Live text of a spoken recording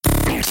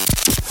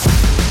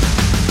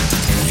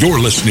You're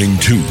listening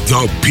to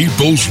the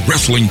People's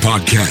Wrestling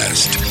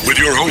Podcast with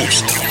your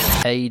host,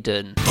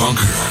 Aiden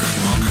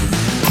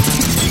Bunker.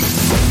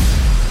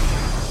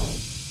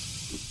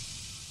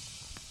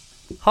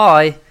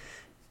 Hi,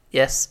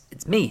 yes,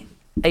 it's me,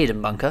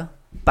 Aiden Bunker,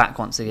 back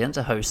once again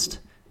to host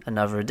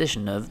another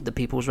edition of the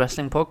People's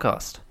Wrestling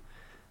Podcast.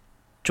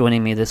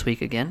 Joining me this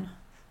week again,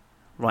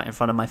 right in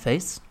front of my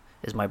face,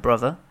 is my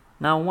brother,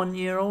 now 1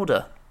 year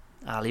older,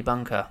 Ali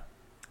Bunker.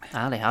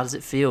 Ali, how does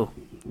it feel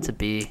to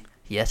be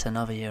yet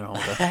another year older?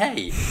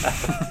 Hey!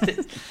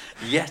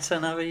 Yet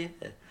another year.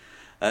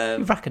 You're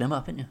racking them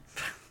up, aren't you?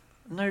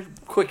 No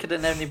quicker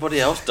than anybody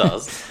else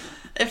does.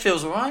 It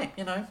feels alright,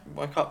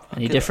 wake up.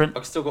 Any different?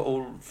 I've still got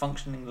all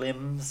functioning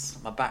limbs.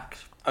 My back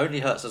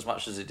only hurts as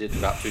much as it did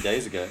about 2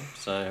 days ago.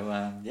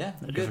 So, yeah,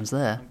 No I'm difference good.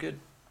 there. I'm good.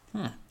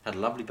 Had a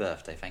lovely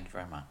birthday, thank you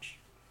very much.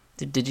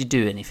 Did you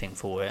do anything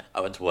for it?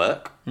 I went to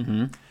work,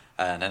 Mm-hmm.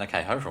 and then I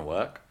came home from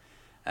work,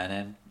 and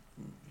then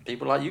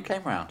people like you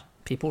came round.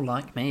 People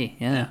like me,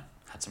 yeah.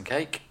 Had some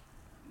cake.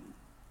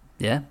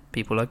 Yeah,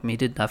 people like me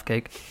did have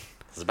cake.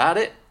 That's about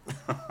it.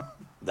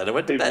 Then I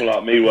went to People bed.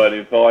 like me weren't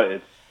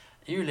invited.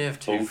 You live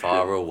too Bullshit.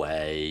 far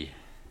away.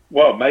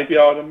 Well, maybe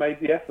I would have made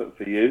the effort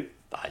for you.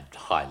 I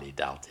highly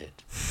doubt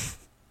it.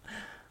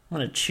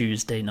 On a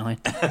Tuesday night.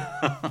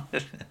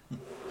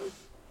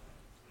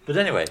 But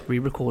anyway, We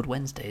record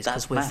Wednesdays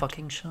That's because we're mad.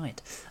 fucking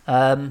shite.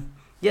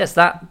 Yes,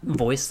 that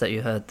voice that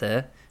you heard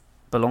there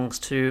belongs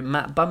to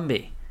Matt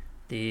Bumby,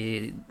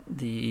 the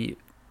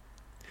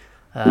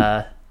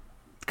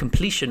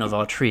completion of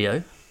our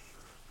trio.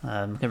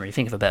 Can't really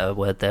think of a better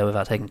word there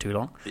without taking too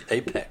long. the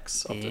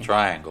apex of the Yeah.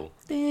 triangle.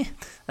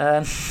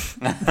 Um,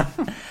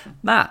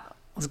 Matt,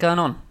 what's going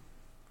on?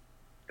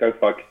 Go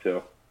fuck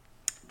yourself.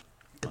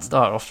 Good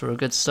start, off to a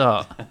good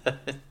start.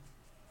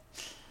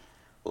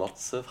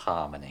 Lots of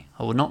harmony.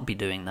 I will not be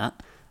doing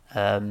that.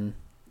 But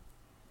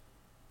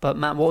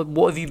Matt,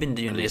 what have you been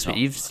doing At this least week?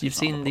 not- You've it's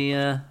seen not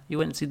the you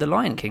went to see the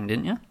Lion King,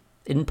 didn't you?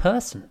 In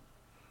person.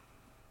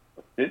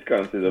 It's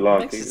going through the line.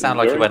 Makes it sound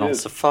like you went on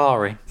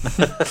safari.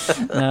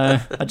 No,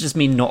 I just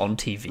mean not on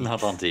TV.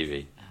 Not on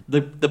TV.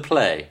 The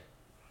play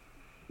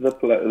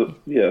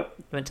Yeah.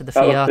 Went to the At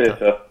the theatre.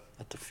 theatre.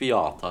 at the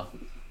theatre.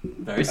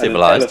 Very An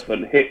civilised.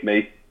 elephant hit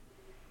me.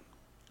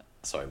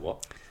 Sorry,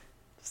 what?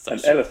 An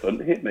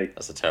elephant hit me.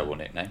 That's a terrible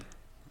nickname.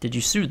 Did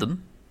you sue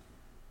them?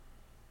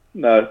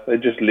 No, they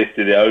just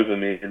lifted it over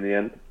me in the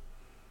end.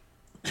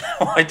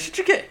 Why did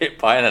you get hit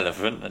by an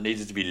elephant that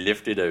needed to be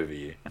lifted over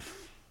you?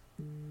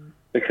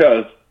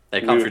 Because They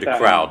we come were through the sat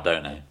crowd,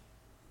 don't they?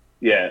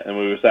 Yeah, and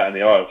we were sat in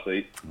the aisle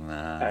seat.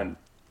 Nah. And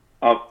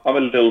I'm a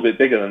little bit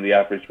bigger than the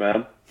average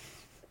man.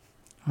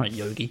 Right,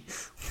 Yogi.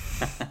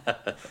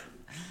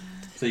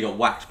 So you got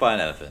whacked by an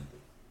elephant.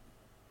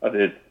 I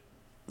did.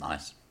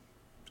 Nice.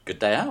 Good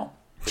day out.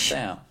 Good day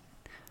out.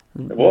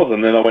 It was,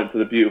 and then I went to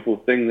the beautiful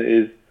thing that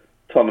is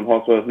Tottenham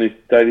Hotspur's new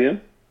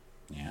stadium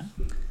Yeah.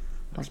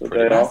 That's the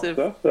pretty day massive.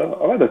 after.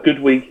 So I had a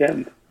good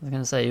weekend. I was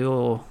going to say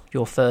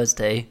your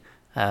Thursday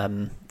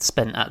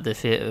spent at the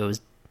theatre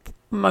was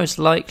most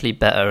likely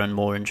better and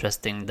more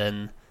interesting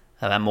than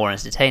and more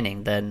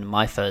entertaining than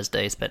my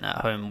Thursday spent at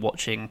home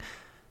watching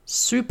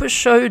Super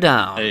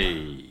Showdown,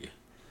 Hey.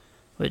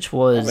 which I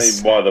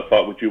was mean, why the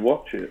fuck would you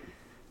watch it?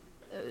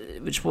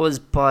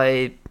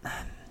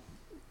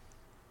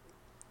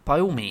 by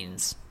all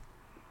means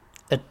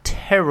a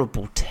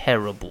terrible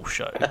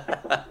show.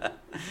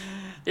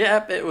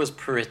 Yeah, it was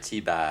pretty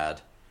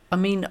bad. I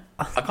mean,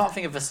 I can't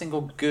think of a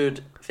single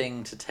good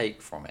thing to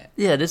take from it.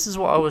 yeah, this is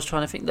what I was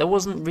trying to think. There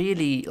wasn't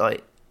really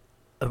like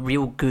a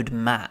real good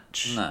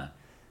match No.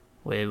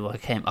 where I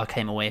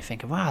came away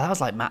thinking, wow, that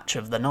was like match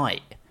of the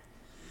night.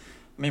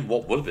 I mean,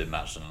 what would have been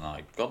match of the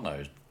night? God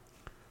knows.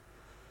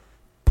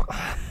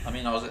 I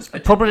mean, I was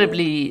expecting...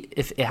 Probably,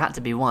 if it had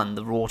to be one,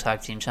 the Raw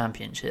Tag Team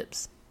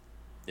Championships.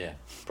 Yeah,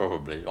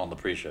 probably, on the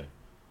pre-show.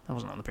 That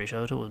wasn't on the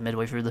pre-show at all. It was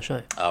midway through the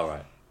show. Oh,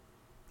 right.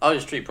 Oh,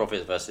 Street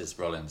Profits versus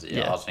Rollins. Yeah,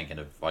 Yeah. I was thinking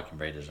of Viking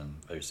Raiders and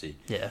OC.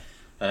 Yeah,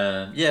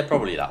 Yeah,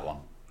 probably that one.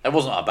 It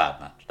wasn't a bad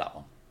match, that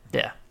one.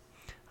 yeah.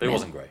 But it Yeah.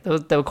 wasn't great.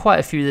 There were quite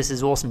a few "this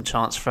is awesome"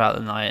 chants throughout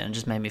the night, and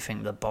just made me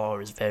think the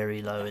bar is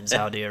very low in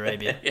Saudi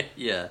Arabia.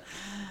 Yeah.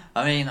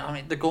 I mean,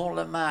 the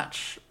Gauntlet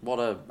match, what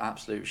a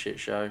absolute shit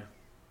show.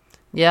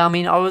 Yeah, I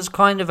mean, I was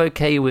kind of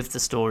okay with the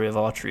story of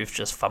R-Truth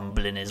just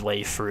fumbling his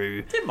way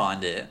through, Didn't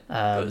mind it,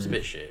 but it was a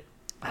bit shit.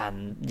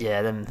 and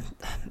yeah, then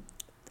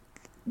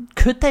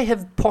could they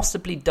have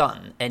possibly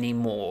done any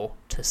more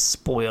to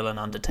spoil an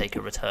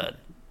Undertaker return?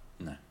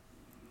 No.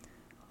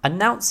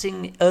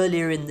 Announcing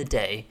earlier in the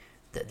day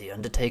that the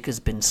Undertaker's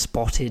been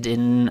spotted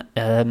in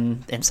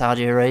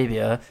Saudi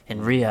Arabia,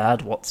 in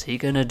Riyadh. What's he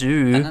gonna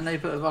do? And then they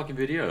put a fucking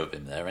video of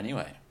him there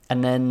anyway,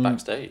 And then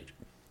backstage.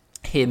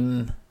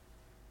 him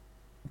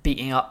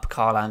beating up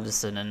Carl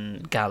Anderson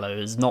and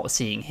Gallows, not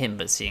seeing him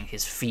but seeing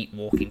his feet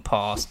walking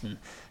past,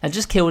 and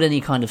just killed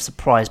any kind of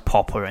surprise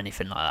pop or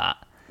anything like that.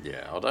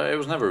 Yeah, although it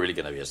was never really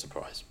going to be a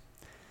surprise.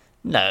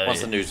 No,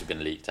 Once the news had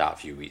been leaked out a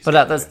few weeks but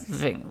ago. that's the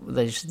thing.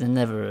 They should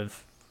never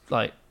have,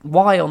 like,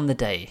 why on the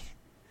day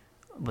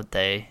would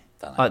they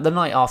Don't know. Like the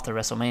night after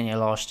WrestleMania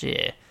last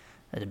year,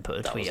 they didn't put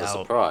a That tweet was a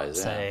out surprise,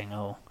 yeah. saying,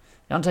 "Oh,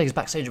 the Undertaker's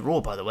backstage at Raw,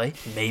 by the way.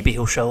 Maybe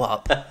he'll show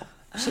up."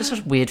 It's just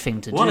a weird thing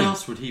to What do.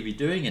 else would he be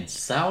doing in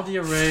Saudi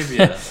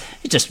Arabia?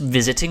 He's just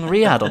visiting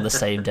Riyadh on the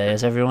same day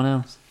as everyone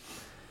else.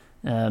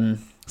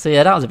 So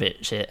yeah, that was a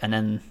bit shit. And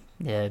then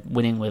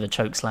winning with a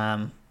choke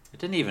slam. He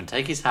didn't even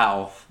take his hat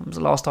off. When was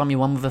the last time you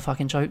won with a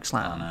fucking choke I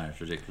slam? know,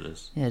 it's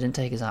ridiculous. Yeah, didn't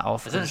take his hat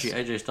off. Essentially,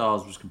 AJ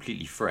Styles was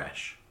completely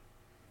fresh.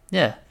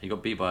 Yeah, He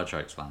got beat by a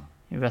chokeslam.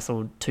 he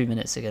wrestled 2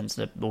 minutes against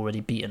the already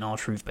beaten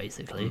R-Truth,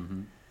 basically.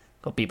 Mm-hmm.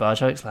 Got beat by a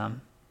choke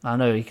slam. I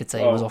know he could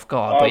say he was off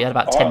guard, but he had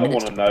about 10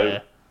 minutes to wanna know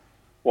prepare.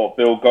 what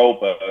Bill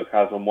Goldberg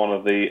has on one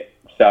of the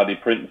Saudi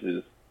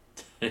princes.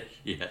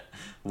 Yeah.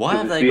 Why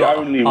have It's they the got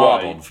only a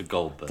hard way. on for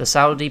Goldberg? The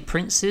Saudi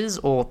princes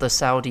or the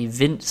Saudi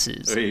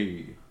Vinces?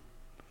 Hey.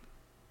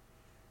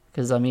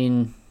 Because, I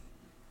mean,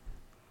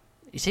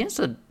 he seems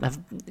to have...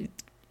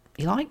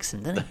 He likes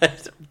him, doesn't he?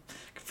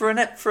 For a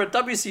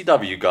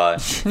WCW guy,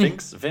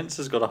 Vince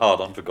has got a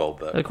hard on for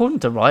Goldberg. According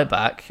to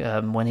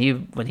Ryback,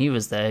 when he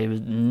was there, he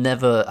was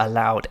never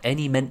allowed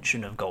any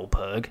mention of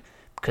Goldberg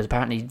because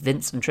apparently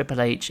Vince and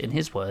Triple H, in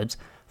his words,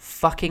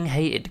 fucking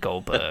hated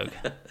Goldberg.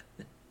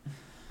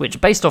 Which,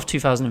 based off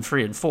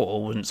 2003 and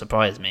 4, wouldn't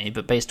surprise me,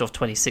 but based off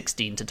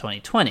 2016 to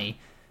 2020,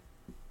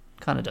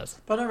 kind of does.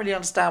 But I don't really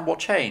understand what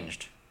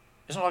changed.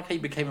 It's not like he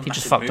became a He just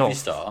massive fucked movie off.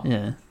 star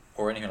Yeah.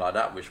 or anything like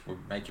that, which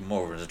would make him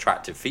more of an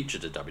attractive feature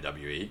to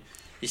WWE.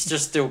 He's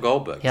just still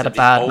Goldberg. He had a except he's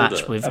bad older.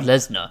 match with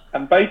Lesnar.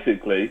 And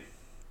basically,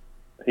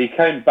 he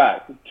came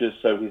back just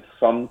so his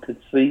son could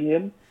see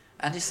him.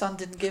 And his son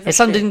didn't give a His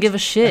son shit. didn't give a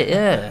shit,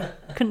 yeah.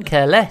 Couldn't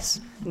care less.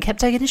 And kept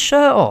taking his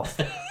shirt off.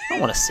 I don't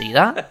want to see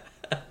that.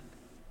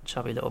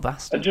 Chubby little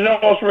bastard. And do you know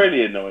what's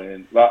really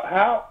annoying? Like,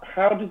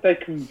 how did they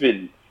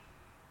convince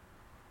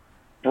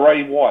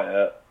Bray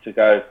Wyatt to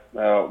go,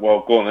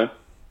 well, go on then?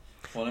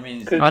 Well, I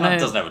mean, I man know-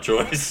 doesn't have a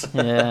choice.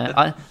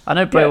 Yeah, I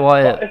know Bray Yeah,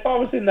 Wyatt. but if I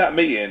was in that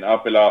meeting,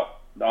 I'd be like,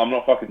 I'm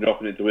not fucking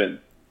dropping it to win.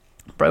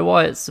 Bray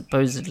Wyatt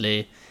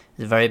supposedly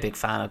is a very big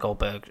fan of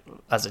Goldberg.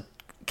 As a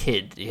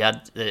kid,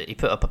 he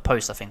put up a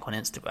post, I think, on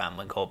Instagram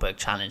when Goldberg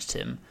challenged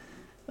him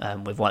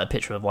with a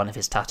picture of one of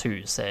his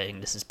tattoos saying,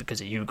 "This is because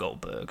of you,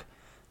 Goldberg."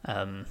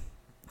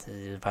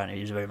 Apparently,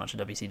 he's very much a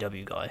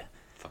WCW guy.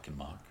 Fucking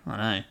Mark.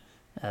 I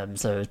know.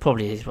 So it's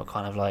probably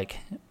kind of like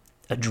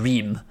a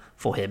dream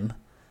for him.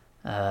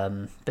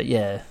 But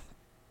yeah,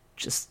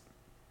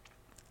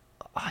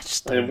 I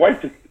just I mean,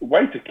 don't.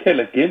 way to kill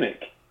a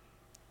gimmick.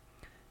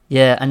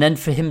 Yeah, and then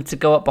for him to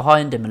go up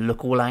behind him and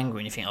look all angry,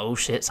 and you think, "Oh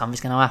shit,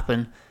 something's going to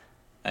happen."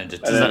 And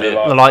just And then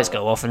disappear. The lights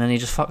go off, and then he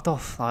just fucked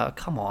off. Like,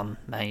 come on,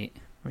 mate,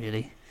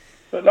 really?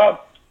 But like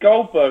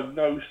Goldberg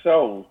no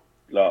sold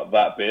like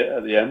that bit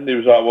at the end. He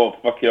was like, well,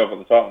 fuck you, I've got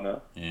the title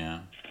now. Yeah,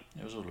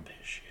 it was all a bit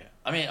of shit.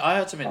 I mean, I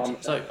had to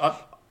so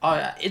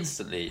I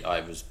instantly I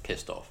was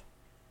pissed off.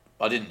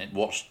 I didn't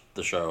watch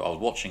the show. I was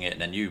watching it,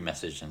 and then you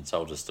messaged and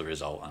told us the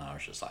result, and I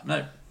was just like,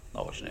 no,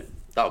 not watching it.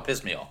 That would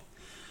piss me off.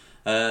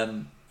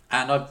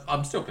 And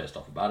I'm still pissed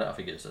off about it. I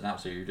think it's an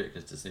absolutely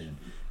ridiculous decision.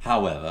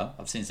 However,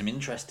 I've seen some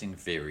interesting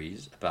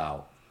theories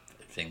about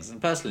things,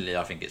 and personally,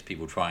 I think it's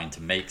people trying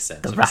to make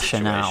sense of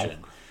rationale. the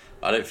situation.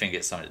 I don't think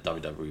it's something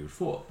that WWE would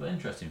thought, but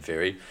interesting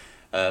theory.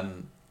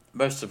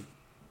 Most of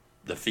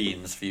the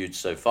Fiend's feuds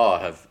so far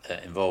have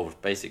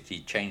involved basically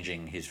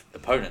changing his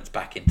opponents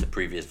back into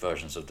previous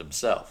versions of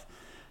themselves.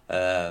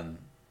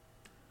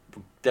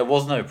 There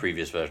was no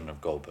previous version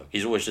of Goldberg.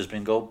 He's always just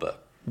been Goldberg.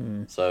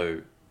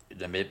 So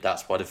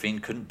that's why the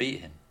Fiend couldn't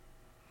beat him.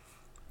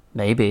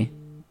 Maybe.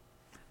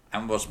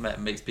 And what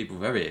makes people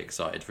very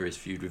excited for his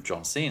feud with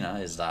John Cena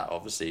is that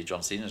obviously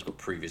John Cena's got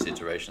previous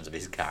iterations of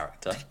his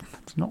character.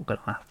 It's not going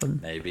to happen.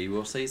 Maybe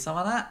we'll see some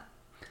of that.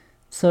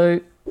 So,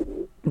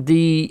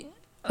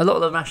 a lot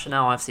of the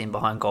rationale I've seen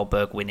behind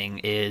Goldberg winning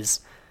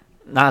is,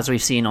 as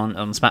we've seen on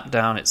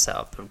SmackDown, it's set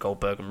up a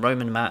Goldberg and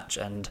Roman match,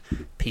 and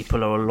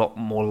people are a lot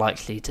more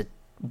likely to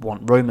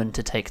want Roman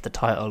to take the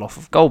title off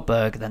of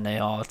Goldberg than they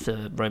are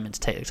for Roman to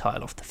take the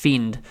title off the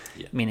Fiend,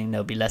 Yeah. meaning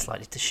they'll be less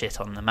likely to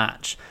shit on the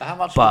match. How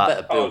much But- of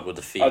a better build would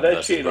the Fiend Are they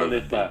versus cheating on Roman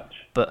this be? match?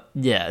 But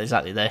yeah,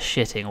 exactly, they're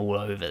shitting all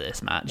over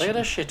this match. They're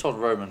going to shit on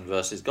Roman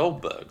versus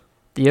Goldberg.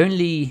 The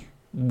only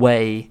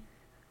way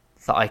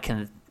that I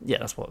can... Yeah,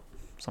 that's what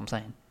I'm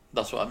saying.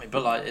 That's what I mean.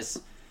 But like,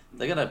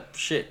 they're going to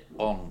shit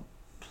on...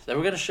 They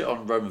were going to shit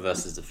on Roman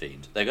versus the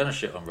Fiend. They're going to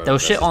shit on Roman They'll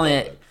versus shit on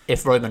Goldberg. it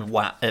if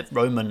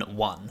Roman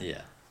won.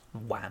 Yeah.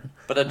 Wan.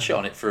 But they'd shit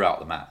on it throughout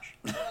the match.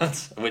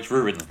 Which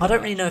ruined the I don't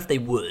match. really know if they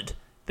would,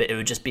 but it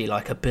would just be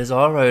like a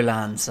Bizarro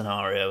Land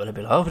scenario where they'd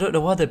be like, "Oh, I don't know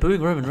why they're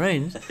booing Roman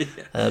Reigns."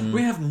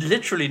 We have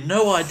literally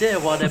no idea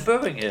why they're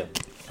booing him.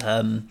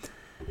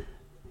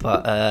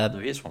 But No,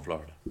 he is from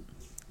Florida.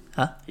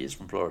 Huh? He is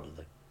from Florida,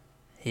 though.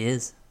 he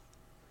is.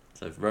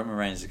 So if Roman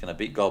Reigns is going to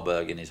beat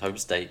Goldberg in his home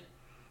state,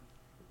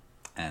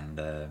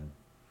 and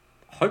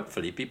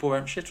hopefully people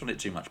won't shit on it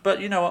too much. But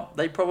you know what?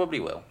 They probably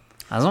will.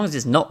 As long as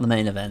it's not the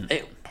main event,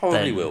 It probably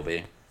Then- will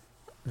be.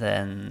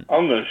 then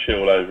I'm going to shit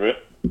all over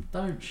it.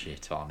 Don't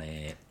shit on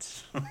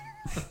it.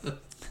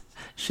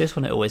 Shit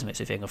on it always makes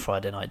me think of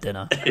Friday night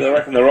dinner. I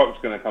reckon The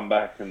Rock's going to come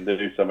back and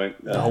do something.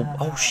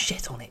 Oh,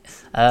 shit on it.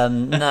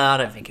 No, I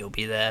don't think he'll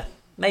be there.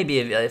 Maybe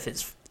if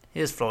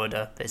it's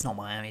Florida, but it's not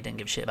Miami. He didn't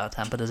give a shit about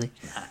Tampa, does he?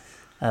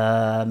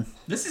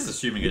 This is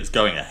assuming it's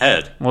going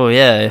ahead. Well,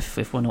 yeah,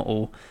 if we're not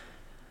all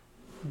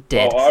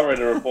dead. Well, I read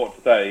a report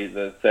today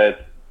that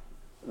said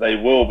they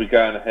will be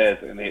going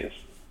ahead, and it's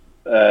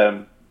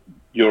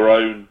your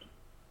own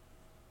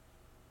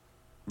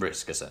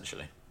Risk,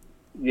 essentially.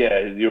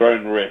 your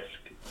own risk,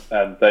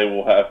 and they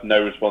will have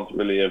no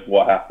responsibility of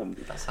what happens.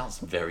 That sounds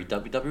very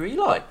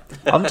WWE-like.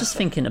 I'm just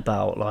thinking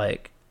about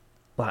like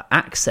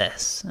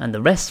Access and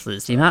the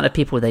wrestlers, the amount of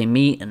people they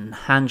meet and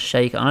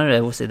handshake. I know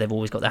obviously they've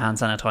always got their hand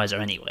sanitizer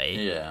anyway.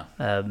 Yeah.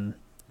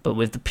 But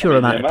with the pure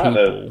amount of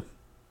people,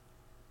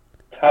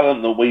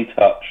 talent that we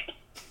touched.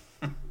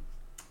 That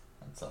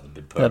sounds a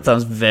bit that pervy.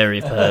 sounds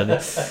very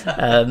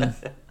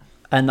pervy.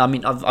 And I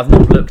mean, I've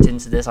not looked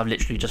into this. I've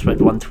literally just read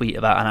one tweet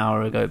about an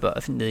hour ago. But I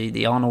think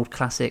the Arnold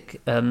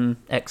Classic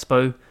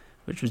Expo,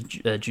 which was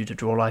due to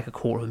draw like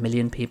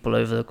 250,000 people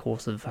over the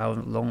course of how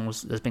long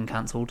has been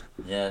cancelled.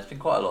 Yeah, there's been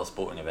quite a lot of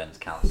sporting events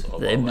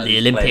cancelled. The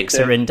Olympics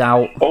are in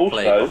doubt. Play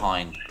Also,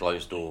 behind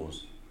closed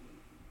doors.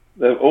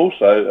 they've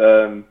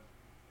also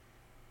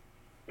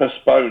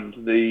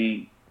postponed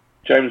the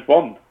James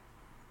Bond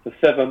for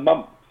 7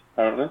 months,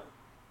 apparently.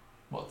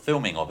 What,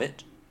 filming of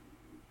it?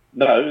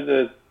 No,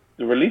 the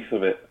release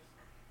of it.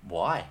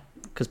 Why?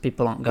 Because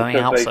people aren't going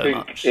Because out they so think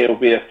much. it'll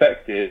be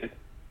affected,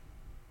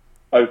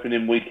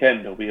 opening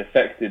weekend will be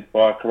affected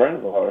by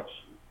coronavirus.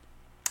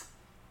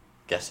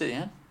 Guess it,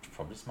 yeah.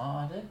 Probably a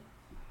smart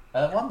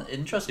idea. One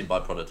interesting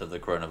byproduct of the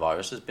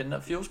coronavirus has been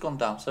that fuel's gone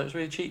down, so it's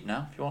really cheap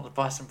now if you want to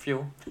buy some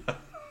fuel.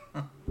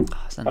 I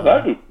don't I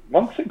know. know,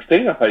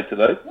 116 I paid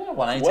today. Yeah,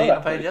 118 Well,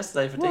 I paid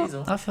yesterday for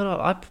diesel. I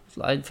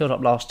filled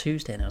up last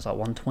Tuesday and it was like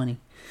 120.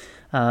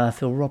 I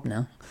feel robbed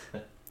now.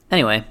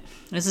 Anyway,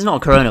 this is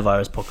not a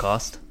coronavirus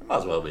podcast, Might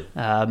as well be.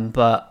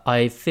 but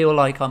I feel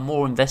like I'm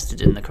more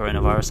invested in the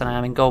coronavirus than I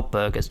am in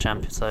Goldberg as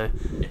champion. So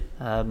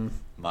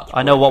Much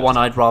I know more what one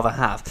I'd rather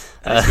have.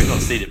 At least we've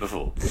not seen it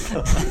before.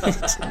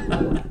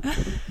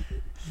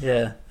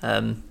 Yeah,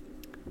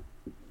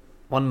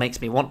 one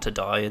makes me want to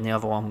die, and the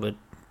other one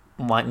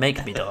might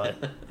make me die.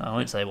 I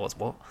won't say what's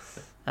what.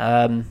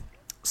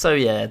 So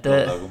yeah,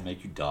 That will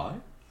make you die.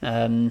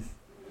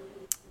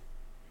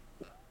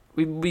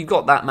 we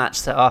got that match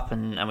set up,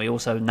 and we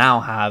also now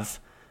have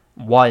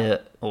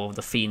Wyatt or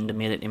the Fiend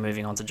immediately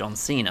moving on to John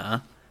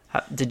Cena.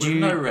 Did you?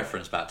 No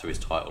reference back to his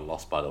title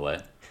loss, by the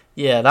way.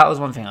 Yeah, that was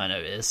one thing I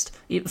noticed.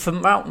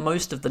 Throughout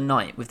most of the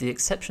night, with the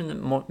exception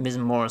that Miz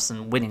and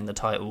Morrison winning the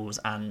titles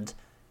and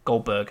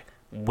Goldberg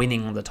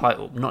winning the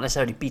title, not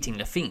necessarily beating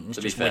the Fiend,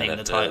 To be just fair, winning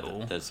the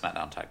title. the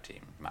SmackDown Tag Team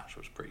match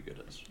was pretty good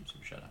at some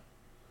Shadow.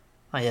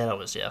 Oh yeah,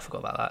 I forgot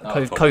about that.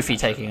 Oh, Kofi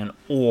taking an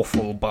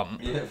awful bump.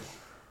 Yeah.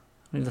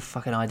 Who the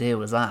fucking idea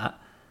was that?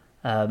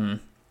 But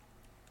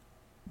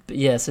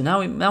yeah, so now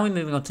we're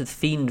moving on to the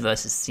Fiend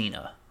versus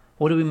Cena.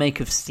 What do we make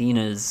of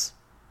Cena's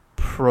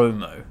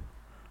promo?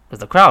 Because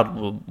the crowd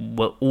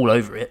were all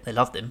over it. They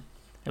loved him.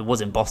 It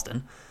was in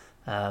Boston.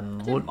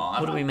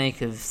 What do we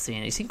make of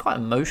Cena? He seemed quite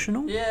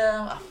emotional.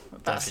 Yeah,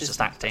 That's just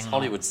acting. That's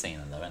Hollywood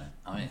Cena, though, isn't it?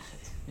 I mean,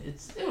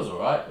 it was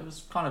alright. It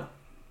was kind of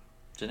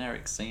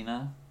generic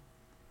Cena.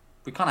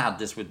 We kind of had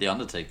this with The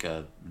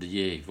Undertaker the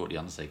year he fought The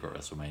Undertaker at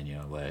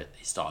WrestleMania, where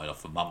he started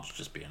off for months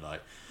just being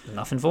like,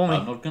 Nothing for me.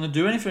 I'm not going to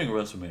do anything at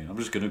WrestleMania. I'm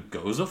just going to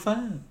go as a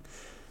fan.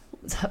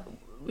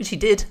 Which he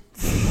did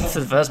for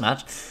the first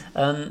match.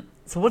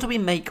 So what do we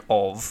make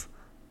of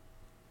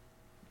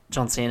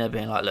John Cena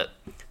being like, look,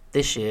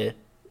 this year,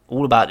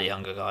 all about the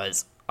younger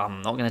guys.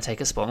 I'm not going to take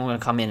a spot. I'm going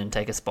to come in and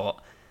take a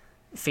spot.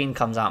 Fiend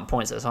comes out and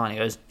points at the sign and he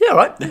goes, yeah,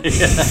 right.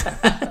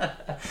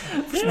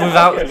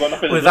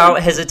 without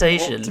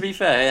hesitation. Well, to be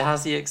fair,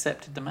 has he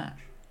accepted the match?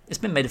 It's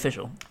been made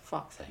official.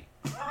 Fuck's sake.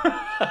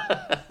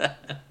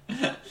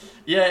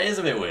 Yeah, it is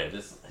a bit weird.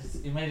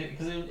 He made it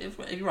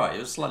because you're right. It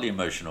was slightly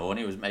emotional, and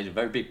he made a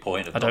very big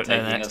point of I don't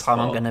know the next time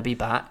I'm going to be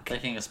back.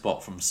 taking a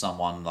spot from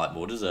someone like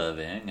more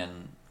deserving,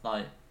 and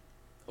like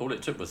all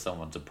it took was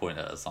someone to point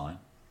at a sign.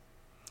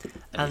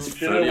 And he's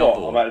Do you fully know on what?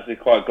 board. I'm actually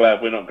quite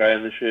glad we're not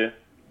going this year.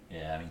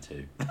 Yeah, me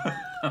too.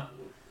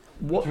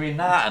 What? Between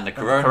that and the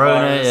coronavirus,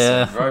 Corona,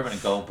 yeah. and Roman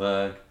and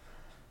Goldberg,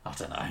 I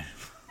don't know.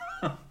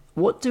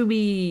 What do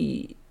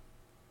we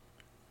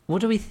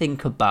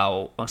think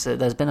about? So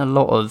there's been a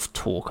lot of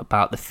talk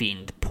about the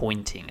Fiend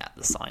pointing at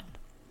the sign.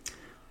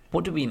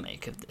 What do we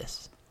make of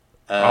this?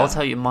 I'll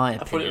tell you my I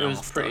thought opinion. it was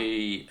after.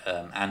 pretty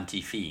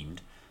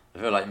anti-Fiend. I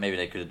feel like maybe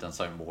they could have done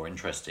something more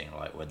interesting,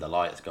 like where the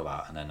lights go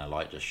out and then the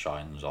light just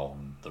shines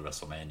on the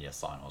WrestleMania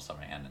sign or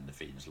something, and then the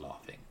Fiend's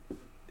laughing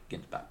in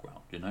the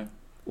background, you know?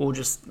 Or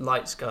just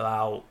lights go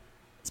out,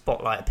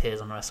 spotlight appears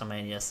on the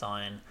WrestleMania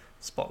sign,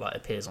 spotlight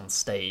appears on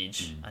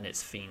stage, and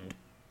it's Fiend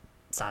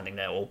standing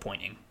there all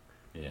pointing.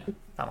 Yeah.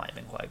 That might have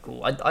been quite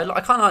cool. I kind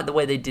of like the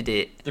way they did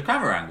it. The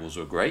camera angles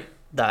were great.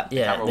 That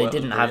camera they work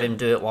was didn't have him brilliant.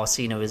 do it while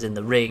Cena was in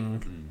the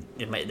ring.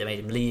 They made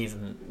him leave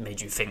and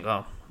made you think,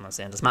 oh, I'm not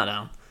seeing the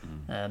SmackDown.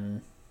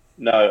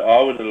 No,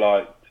 I would have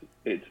liked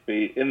it to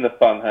be in the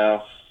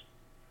funhouse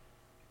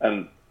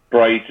and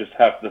Bray just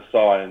have the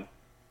sign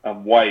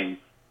and wave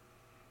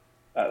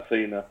at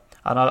Cena.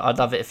 And I'd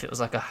love it if it was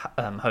like a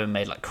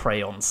homemade like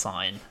crayon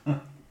sign.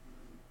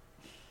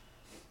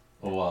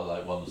 Or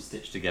like one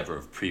stitched together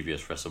of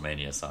previous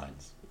WrestleMania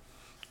signs.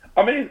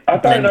 I mean, I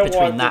Blend don't know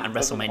between why that and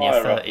doesn't WrestleMania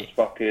hire 30. us as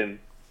fucking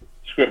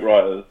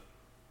scriptwriters.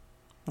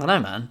 I know,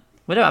 man.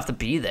 We don't have to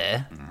be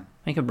there.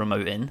 We can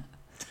remote in.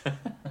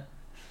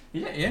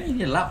 You only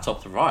need a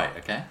laptop to write,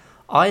 okay?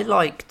 I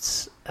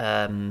liked.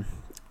 Just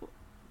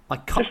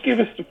give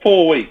us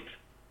 4 weeks.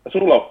 That's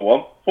all I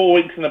want. 4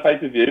 weeks in a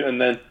pay-per-view, and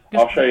then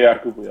I'll show you how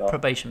good we are.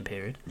 Probation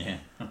period. Yeah.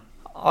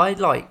 I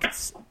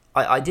liked.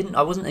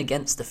 I wasn't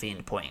against the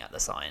Fiend pointing at the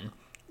sign.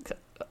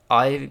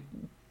 I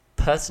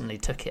personally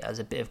took it as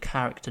a bit of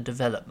character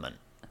development.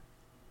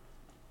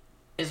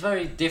 It's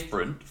very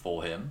different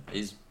for him.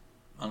 He's,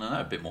 I don't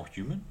know, a bit more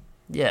human.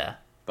 Yeah.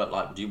 But,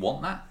 like, do you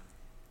want that?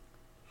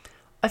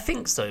 I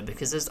think so,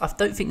 because I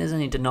don't think there's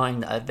any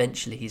denying that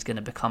eventually he's going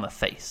to become a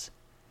face.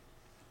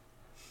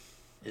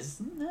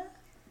 Isn't there?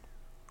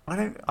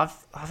 I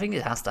think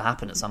it has to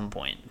happen at some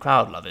point. The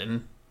crowd love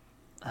him,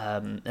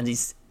 and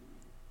he's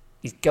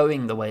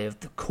going the way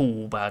of the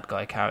cool bad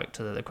guy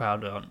character that the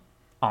crowd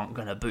aren't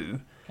going to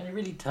boo. Can you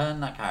really turn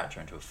that character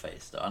into a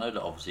face? Though I know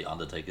that obviously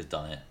Undertaker's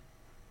done it.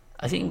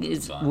 I think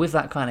it's with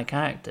that kind of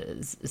character,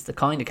 it's the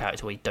kind of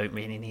character where you don't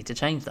really need to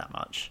change that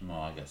much. Well,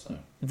 I guess so.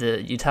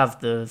 You'd have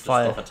the Just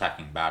fire. stop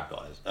attacking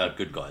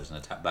good guys, and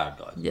attack bad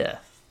guys. Yeah,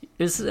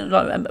 it was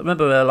like,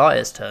 remember when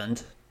Elias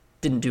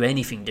didn't do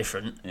anything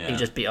different. Yeah. He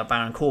just beat up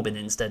Baron Corbin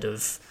instead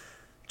of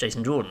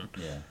Jason Jordan.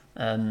 Yeah.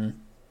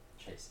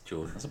 Jason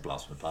Jordan, that's a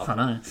blast from the past. I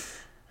know.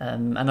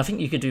 And I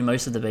think you could do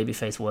most of the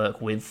babyface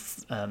work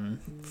with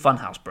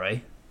Funhouse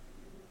Bray.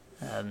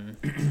 And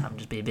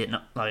just be a bit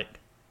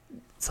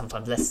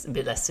sometimes a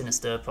bit less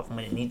sinister, apart from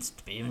when it needs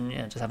to be, and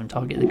just having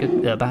target the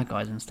good bad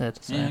guys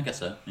instead. So, Yeah, I guess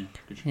so.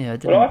 Yeah.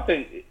 Well, I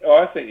think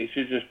he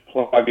should just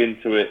plug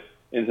into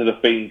the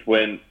Fiend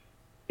when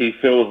he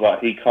feels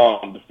like he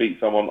can't defeat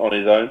someone on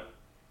his own.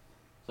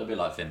 So a bit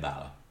like Finn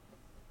Balor.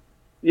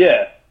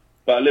 Yeah,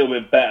 but a little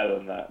bit better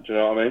than that. Do you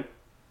know what I mean?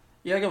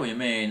 Yeah, I get what you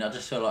mean. I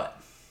just feel like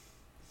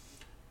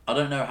I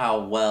don't know how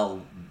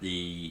well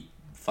the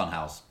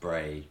Funhouse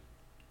Bray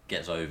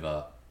gets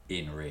over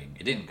in ring.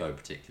 It didn't go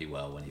particularly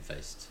well when he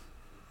faced,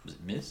 was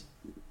it Miz?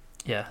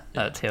 Yeah,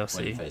 at TLC.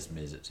 When he faced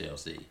Miz at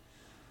TLC.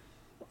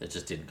 It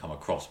just didn't come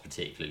across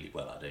particularly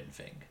well, I don't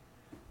think.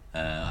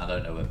 I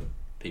don't know whether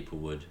people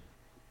would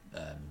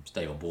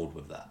stay on board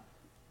with that.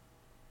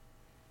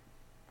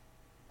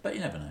 But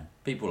you never know.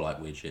 People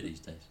like weird shit these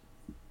days.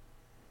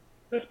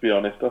 Let's be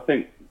honest. I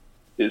think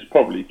it's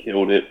probably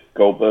killed it.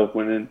 Goldberg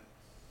winning.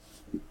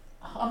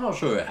 I'm not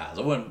sure it has.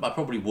 I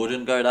probably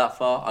wouldn't go that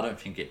far. I don't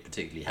think it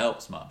particularly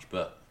helps much,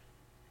 but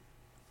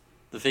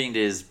the Fiend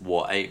is,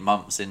 8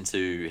 months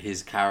into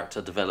his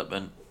character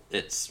development.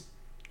 It's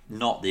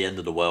not the end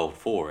of the world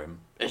for him.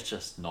 It's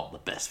just not the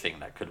best thing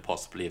that could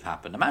possibly have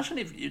happened. Imagine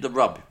if the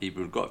rub he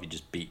would have got if he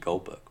just beat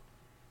Goldberg.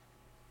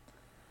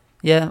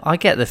 Yeah, I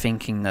get the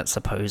thinking that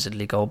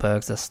supposedly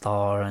Goldberg's a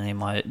star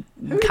and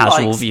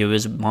casual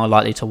viewers are more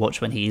likely to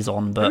watch when he's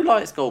on, but who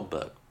likes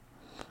Goldberg?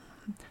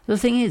 The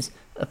thing is,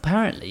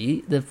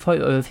 apparently, the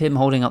photo of him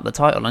holding up the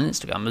title on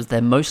Instagram was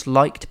their most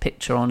liked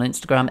picture on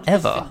Instagram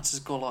ever. Vince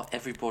has got like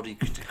everybody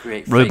to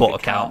create robot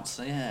fake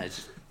accounts. Yeah,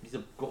 he's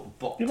got a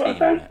bot Yeah, team. but I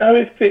don't know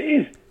if it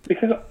is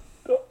because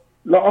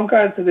I'm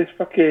going to this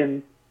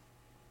fucking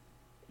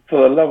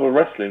for the love of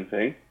wrestling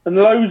thing, and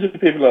loads of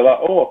people are like,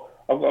 "Oh,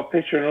 I've got a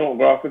picture and an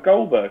autograph of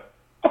Goldberg."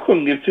 I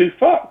couldn't give two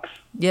fucks.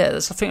 Yeah,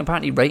 that's the thing.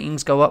 Apparently,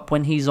 ratings go up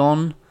when he's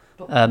on.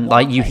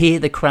 You hear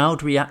the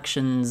crowd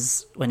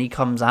reactions when he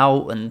comes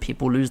out, and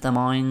people lose their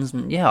minds.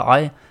 And yeah,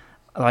 I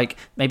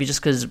maybe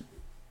just because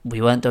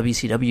we weren't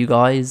WCW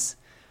guys.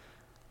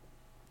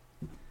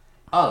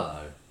 I don't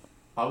know.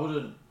 I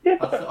wouldn't. Yeah,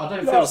 I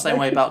don't feel the same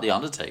way about the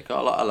Undertaker.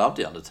 I love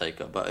the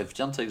Undertaker, but if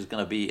the Undertaker's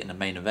going to be in the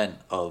main event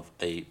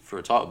for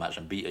a title match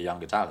and beat a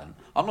younger talent,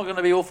 I'm not going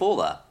to be all for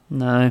that.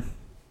 No.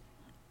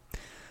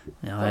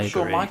 Yeah, I agree.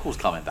 Shawn Michaels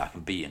coming back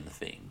and beating the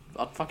Fiend.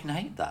 I'd fucking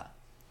hate that.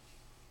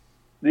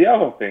 The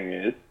other thing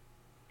is,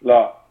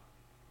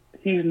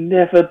 he's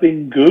never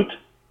been good.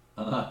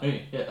 I know,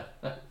 yeah.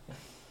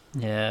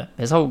 Yeah,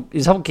 his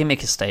whole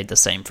gimmick has stayed the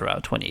same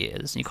throughout 20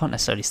 years. You can't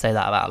necessarily say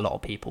that about a lot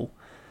of people.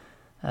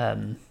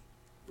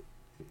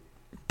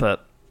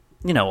 But,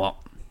 you know what?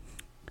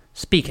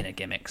 Speaking of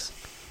gimmicks,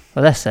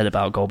 the less said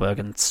about Goldberg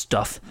and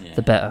stuff,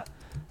 the better.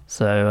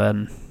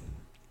 So,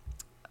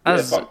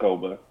 Fuck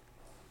Goldberg.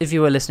 If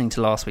you were listening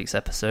to last week's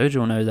episode,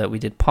 you'll know that we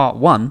did part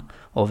 1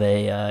 of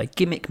a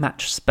gimmick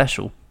match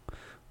special,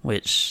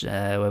 which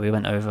where we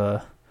went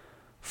over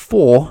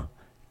 4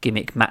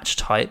 gimmick match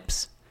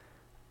types,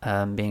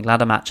 being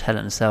ladder match, Hell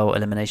in a Cell,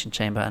 Elimination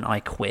Chamber, and I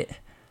Quit,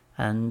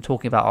 and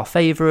talking about our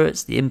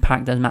favourites, the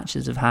impact those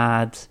matches have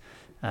had,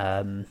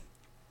 I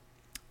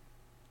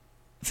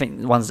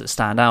think the ones that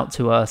stand out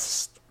to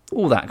us,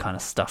 all that kind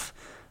of stuff.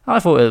 I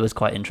thought it was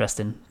quite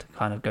interesting to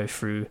kind of go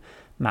through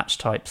match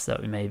types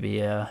that we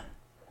maybe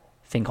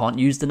think aren't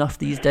used enough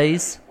these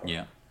days.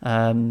 Yeah.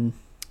 And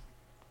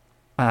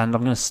I'm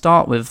going to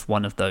start with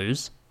one of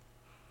those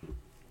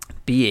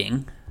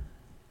being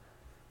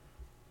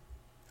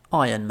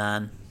Iron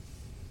Man.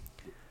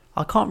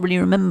 I can't really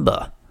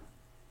remember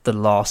the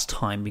last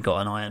time we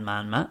got an Iron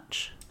Man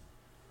match.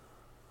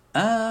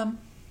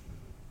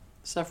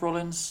 Seth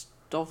Rollins,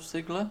 Dolph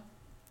Ziggler.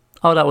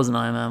 Oh, that was an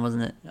Iron Man,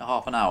 wasn't it? A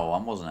half an hour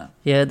one, wasn't it?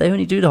 Yeah, they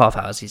only do the half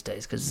hours these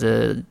days because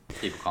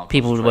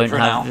people won't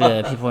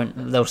have. People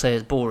won't. They'll say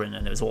it's boring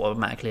and it was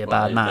automatically a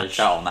bad match. They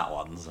shout on that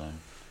one, so.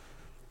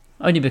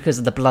 Only because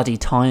of the bloody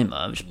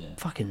timer, which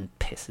fucking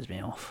pisses me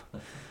off.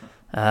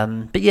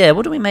 But yeah,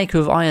 what do we make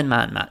of Iron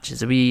Man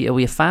matches? Are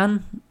we a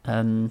fan?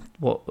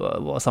 What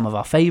are some of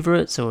our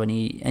favourites, or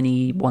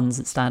any ones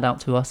that stand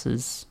out to us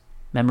as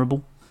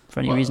memorable for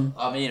any reason?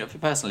 I mean,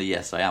 personally,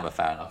 yes, I am a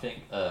fan. I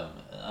think an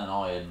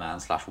Iron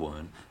Man /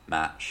 woman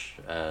match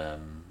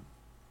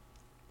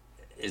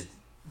is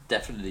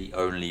definitely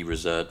only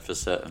reserved for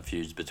certain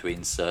feuds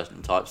between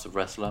certain types of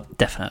wrestler.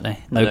 Definitely.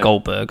 No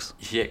Goldbergs.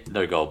 Yeah,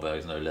 no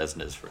Goldbergs, no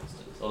Lesnar's, for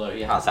instance. Although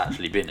he has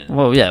actually been in it.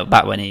 Well, yeah,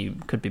 back when he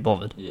could be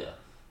bothered. Yeah.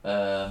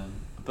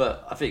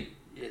 But I think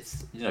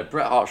it's,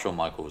 Bret Hart, Shawn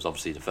Michaels,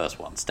 obviously the first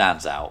one,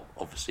 stands out,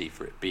 obviously,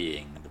 for it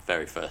being the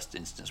very first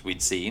instance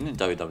we'd seen in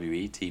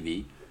WWE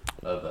TV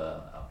of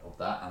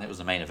that, and it was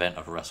the main event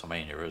of a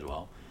WrestleMania as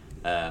well.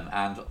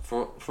 And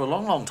for a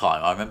long, long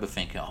time, I remember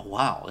thinking, "Oh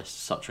wow,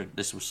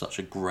 this was such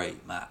a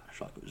great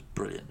match! Like, it was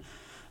brilliant."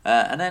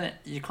 And then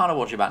you kind of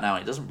watch it back now,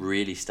 and it doesn't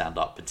really stand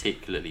up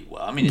particularly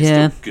well. I mean, it's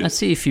still good. I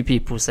see a few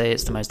people say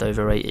it's the most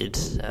overrated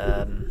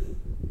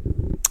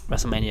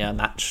WrestleMania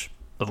match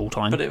of all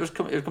time. But it was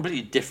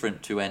completely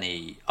different to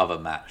any other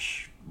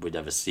match we'd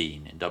ever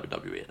seen in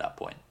WWE at that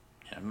point.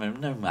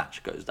 No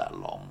match goes that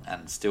long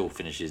and still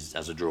finishes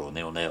as a draw,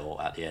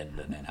 0-0 at the end,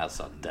 and then has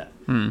sudden death.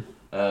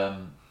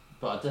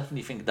 But I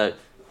definitely think that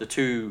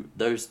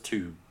those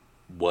two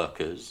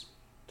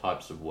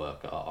types of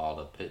worker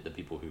are the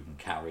people who can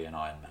carry an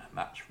Iron Man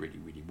match really,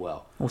 really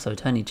well. Also,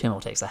 Tony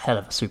Chimel takes a hell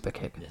of a super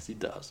kick. Yes, he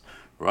does.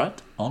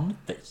 Right on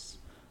the face.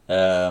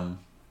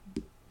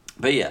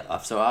 But yeah,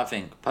 so I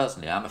think,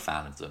 personally, I'm a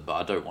fan of them, but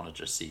I don't want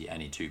to just see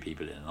any two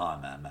people in an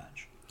Iron Man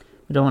match.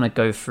 We don't want to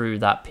go through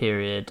that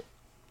period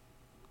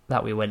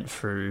that we went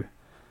through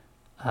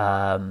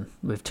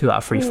with 2 out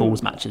of 3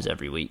 Falls matches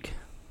every week.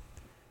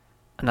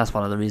 And that's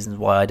one of the reasons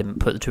why I didn't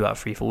put the 2 out of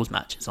 3 Falls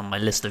matches on my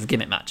list of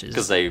gimmick matches.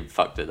 Because they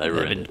fucked it. They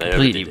ruined it.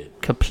 They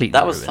completely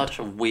That was ruined. such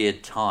a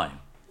weird time.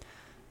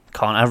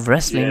 Can't have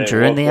wrestling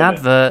during the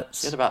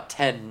adverts. You had about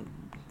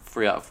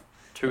 2 out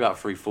of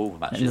 3 Falls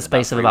matches. In the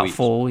space of about weeks.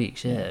 4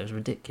 weeks, yeah. It was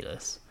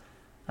ridiculous.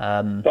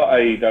 Got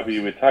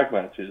AEW with tag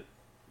matches.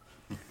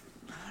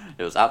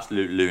 It was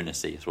absolute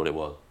lunacy, is what it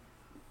was.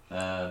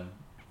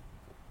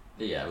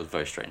 Yeah, it was a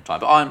very strange time.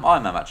 But Iron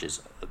Man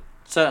matches, a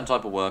certain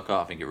type of worker,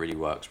 I think it really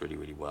works really,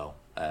 really well.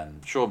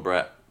 Shawn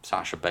Brett,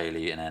 Sasha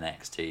Bayley in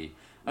NXT.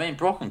 I mean,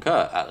 Brock and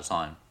Kurt at the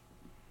time.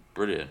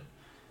 Brilliant.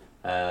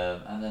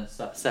 And then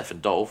Seth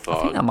and Dolph.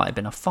 I think that might have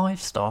been a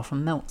 5-star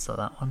from Meltzer,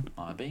 that one.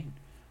 Might have been.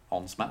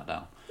 On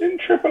SmackDown.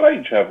 Didn't Triple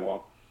H have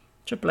one?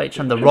 Triple H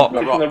and The Rock.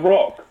 The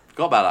Rock.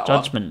 Forgot about that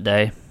Judgment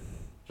Day.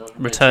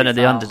 Return of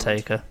the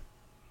Undertaker.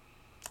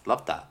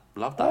 Loved that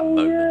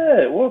moment.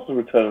 Yeah, it was the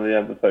Return of the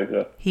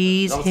Undertaker.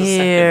 He's That was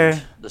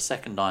here. the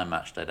second Iron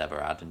match they'd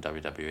ever had in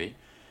WWE.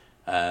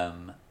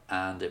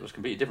 And it was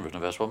completely different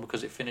from the first one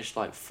because it finished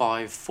like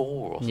 5-4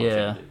 or something.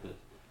 Yeah.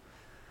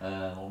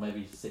 Or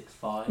maybe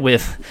 6-5.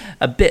 With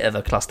a bit of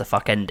a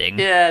clusterfuck ending.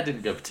 Yeah, it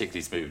didn't go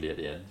particularly smoothly at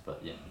the end, but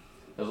yeah.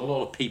 There was a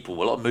lot of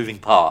people, a lot of moving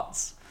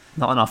parts.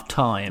 Not enough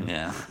time.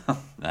 Yeah.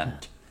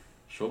 And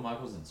Shawn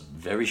Michaels in some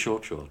very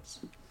short shorts.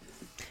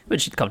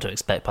 Which you'd come to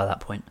expect by that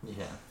point.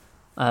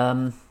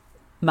 Yeah.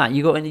 Matt, do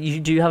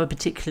you have a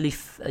particularly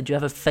do you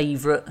have a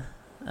favourite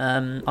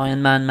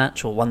Iron Man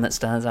match, or one that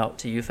stands out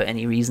to you for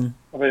any reason?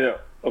 I mean,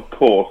 of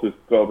course, it's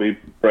got to be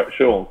Bret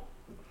Shawn.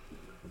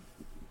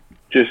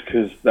 Just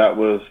because that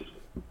was,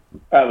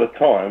 at the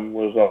time,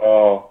 was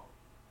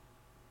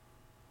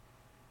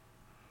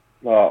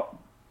our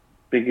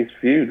biggest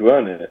feud,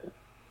 weren't it?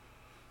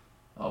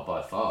 Oh,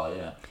 by far,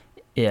 yeah.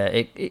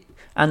 Yeah,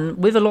 and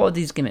with a lot of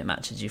these gimmick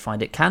matches, you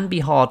find it can be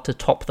hard to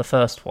top the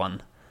first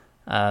one.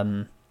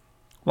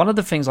 One of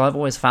the things I've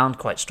always found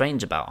quite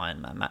strange about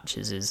Iron Man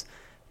matches is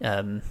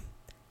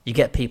you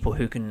get people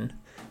who can...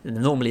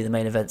 Normally the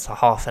main event's a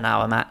half an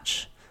hour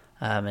match,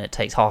 and it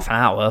takes half an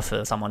hour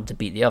for someone to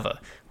beat the other.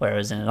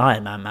 Whereas in an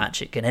Iron Man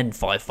match, it can end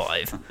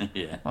 5-5.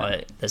 Yeah.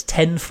 Like, there's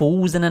 10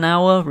 falls in an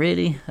hour,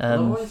 really. I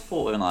always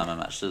thought in an Iron Man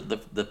match that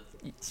the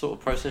sort of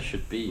process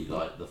should be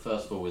like the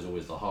first fall is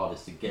always the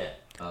hardest to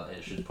get.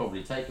 It should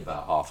probably take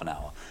about half an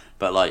hour.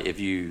 But like if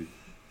you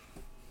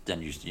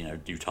then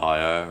you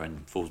tire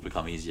and falls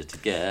become easier to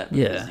get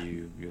because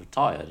you're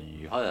tired and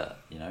you hurt,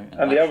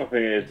 And the other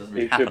thing is,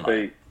 really it should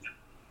be,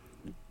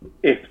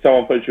 if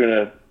someone puts you in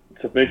a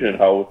submission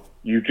hold,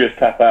 you just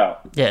tap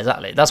out. Yeah,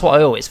 exactly. That's what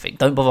I always think.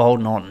 Don't bother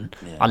holding on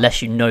Yeah.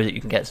 unless you know that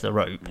you can get to the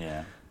rope.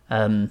 Yeah.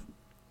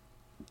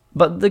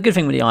 But the good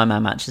thing with the Iron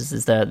Man matches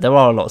is there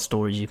are a lot of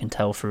stories you can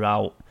tell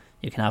throughout.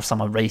 You can have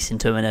someone race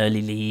into an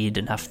early lead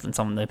and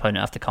the opponent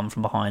have to come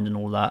from behind and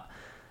all that.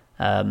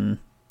 Some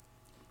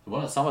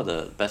of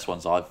the best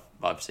ones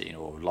I've seen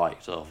or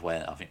liked of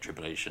where I think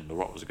Triple H and The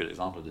Rock was a good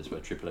example of this,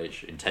 where Triple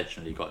H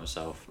intentionally got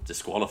himself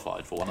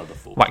disqualified for one of the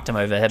falls. Whacked him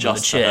over the head with a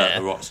just to hurt chair.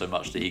 The Rock so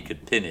much that he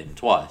could pin him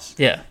twice.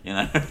 Yeah. You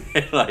know,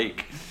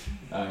 like,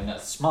 I mean,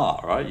 that's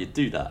smart, right? You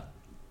do that.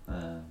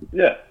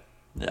 Yeah.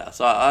 Yeah,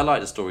 so I like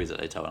the stories that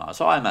they tell now.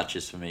 So Iron Man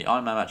matches for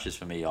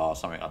me are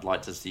something I'd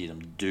like to see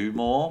them do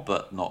more,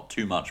 but not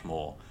too much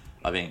more.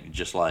 I think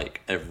just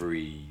like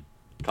every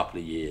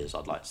couple of years,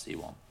 I'd like to see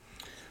one.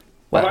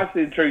 Well, I'm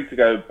actually intrigued to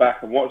go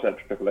back and watch that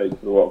Triple H for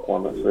the Rock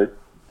one, actually.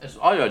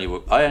 I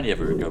only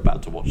ever go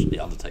back to watch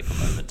the Undertaker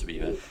moment, to be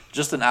fair.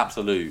 Just an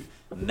absolute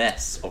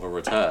mess of a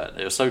return.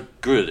 It was so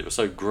good. It was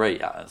so great.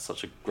 It's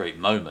such a great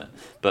moment.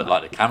 But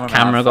like the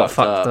camera got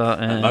fucked up.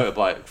 The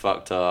motorbike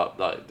fucked up.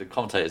 Like the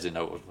commentators didn't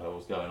know what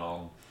was going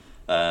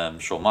on.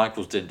 Shawn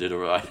Michaels didn't do the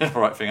right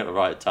thing at the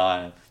right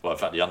time. Well, in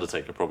fact, the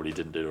Undertaker probably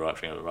didn't do the right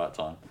thing at the right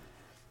time.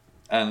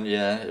 And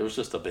yeah, it was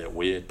just a bit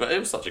weird. But it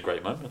was such a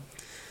great moment.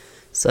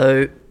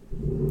 So,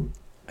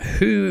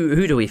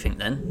 who do we think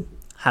then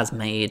has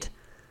made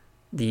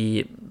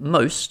the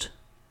most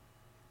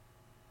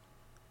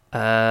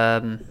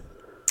Iron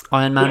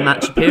Man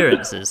match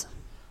appearances?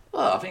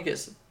 Well, I think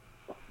it's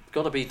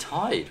got to be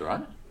tied,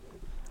 right?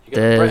 You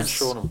get Bret and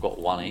Shawn have got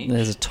one each.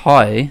 There's a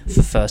tie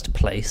for first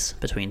place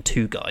between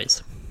two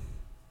guys.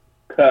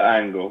 Kurt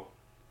Angle.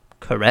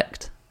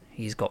 Correct.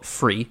 He's got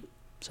 3,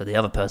 so the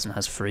other person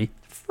has 3.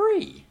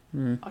 3? I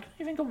can't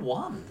even think of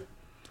one.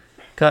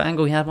 Kurt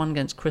Angle, he had one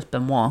against Chris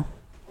Benoit.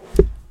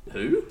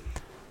 Who?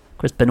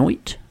 Chris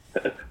Benoit.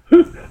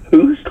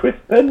 Who's Chris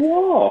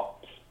Benoit?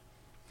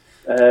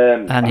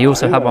 And he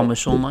also had one with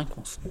Shawn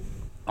Michaels.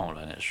 Oh,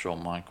 then it's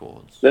Shawn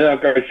Michaels. Then I'll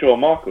go with Shawn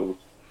Michaels.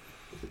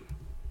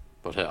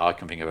 But I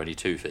can think of only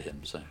 2 for him,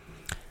 so...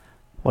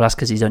 Well, that's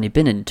because he's only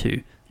been in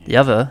 2. The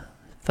other,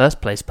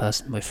 first place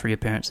person with 3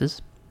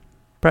 appearances,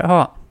 Bret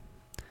Hart.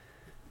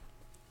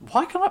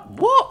 Why can't I...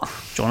 What?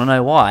 Do you want to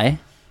know why?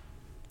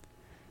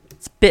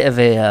 It's a bit of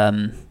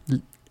a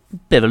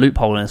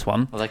loophole in this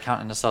one. Are they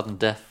counting the sudden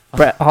death?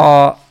 Bret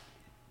Hart,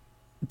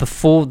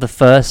 before the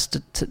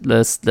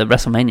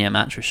WrestleMania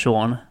match with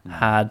Shawn,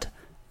 had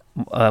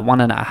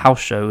won in a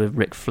house show with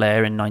Ric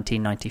Flair in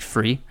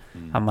 1993,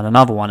 and won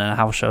another one in a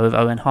house show with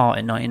Owen Hart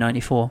in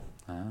 1994.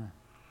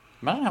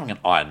 Imagine having an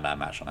Iron Man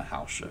match on a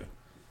house show.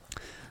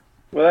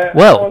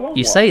 Well,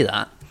 you say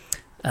that.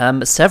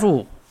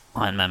 Several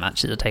Iron Man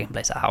matches are taking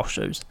place at house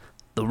shows.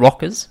 The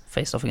Rockers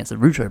faced off against the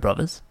Russo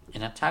brothers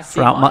In a tag team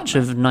throughout Iron much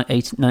Man. of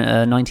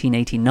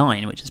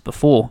 1989, which is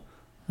before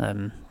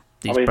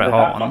these Bret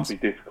Hart that ones. must be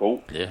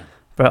difficult. Yeah.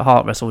 Bret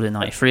Hart wrestled in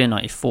 93 and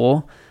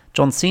 94.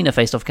 John Cena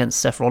faced off against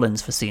Seth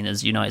Rollins for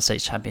Cena's United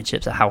States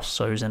Championships at house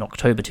shows in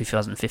October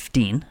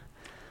 2015.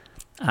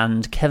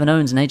 And Kevin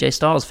Owens and AJ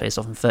Styles faced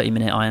off in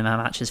 30-minute Iron Man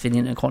matches for the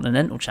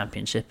Intercontinental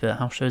Championship at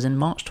house shows in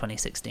March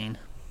 2016.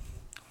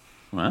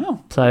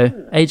 Wow. So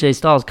AJ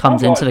Styles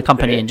comes I'd like into the to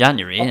company see it. in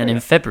January, and in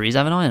February he's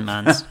having Iron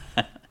Mans.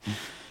 I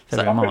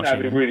February, think March.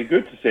 that'd be even. really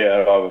good to see it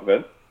at either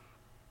event.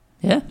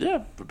 Yeah.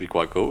 Yeah, would be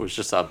quite cool. It's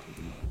just I've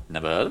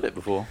never heard of it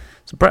before.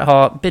 So Bret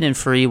Hart, been in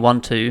 3, won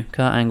 2.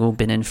 Kurt Angle,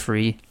 been in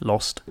 3,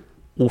 lost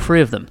all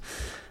 3 of them.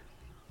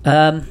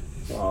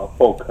 Oh,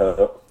 poor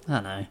Kurt. I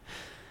don't know.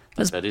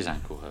 I bet his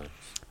ankle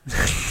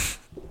hurts.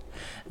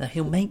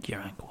 He'll make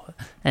your ankle hurt.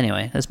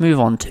 Anyway, let's move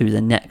on to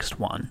the next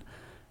one.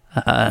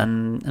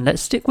 And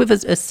let's stick with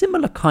a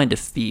similar kind of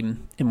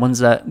theme in ones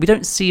that we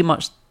don't see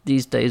much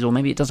these days, or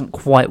maybe it doesn't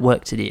quite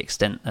work to the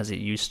extent as it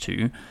used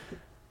to.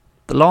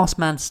 The Last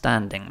Man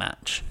Standing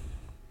match.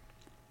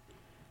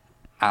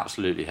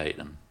 Absolutely hate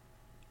them.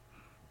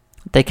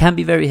 They can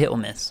be very hit or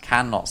miss.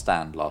 Cannot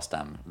stand last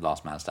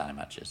man standing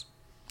matches.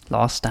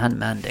 Last Stand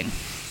Manding.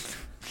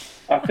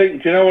 I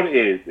think, do you know what it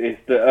is?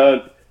 It's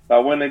the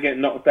like when they get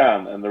knocked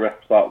down and the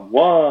ref's like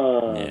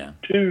 1,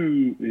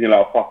 2, you're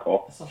like, fuck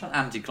off. It's such an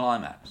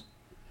anticlimax.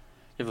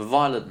 You have a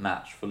violent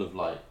match full of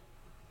like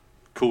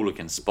cool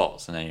looking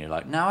spots, and then you're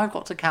like, now I've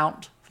got to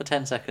count for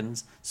 10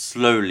 seconds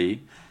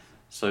slowly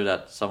so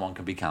that someone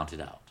can be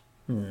counted out.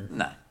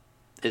 No,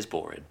 it's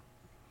boring.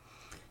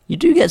 You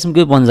do get some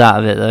good ones out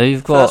of it, though.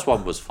 You've got First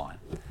one was fine.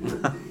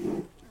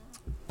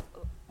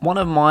 one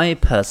of my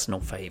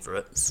personal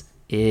favourites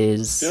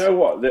is... Do you know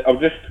what? I'm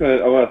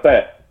gonna say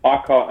it. I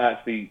can't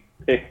actually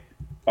pick.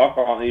 I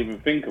can't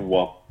even think of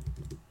one.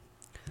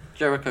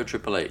 Jericho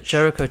Triple H.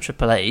 Jericho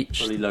Triple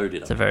H. Fully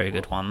loaded. It's a very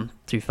good one,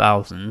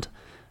 2000.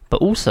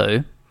 But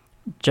also,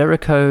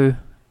 Jericho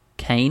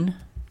Kane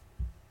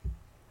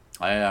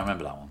I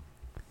remember that one.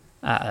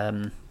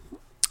 at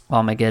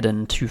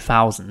Armageddon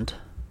 2000. That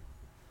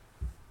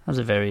was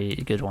a very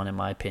good one in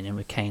my opinion,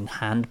 with Kane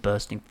hand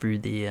bursting through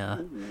the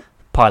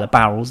pile of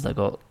barrels that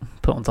got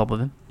put on top of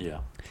him. Yeah.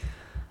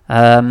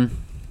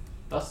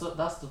 That's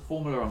That's the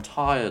formula I'm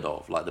tired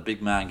of. Like the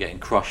big man getting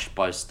crushed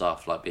by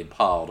stuff, like being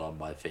piled on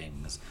by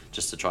things,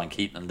 just to try and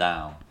keep them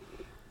down.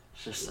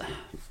 It's just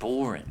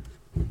boring.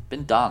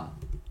 Been done.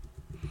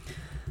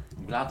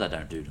 I'm glad they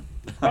don't do them.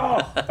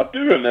 I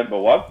do remember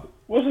one.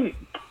 Wasn't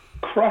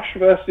Crush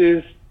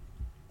versus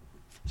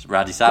It's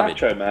Randy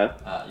Savage. Macho Man?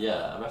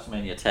 Yeah,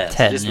 WrestleMania 10.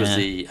 10, This was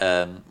the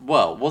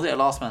was it a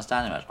last man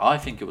standing match? I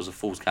think it was a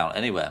Falls Count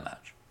Anywhere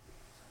match.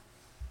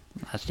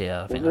 Actually,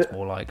 I think that's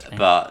more likely.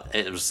 But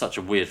it was such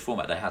a weird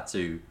format. They had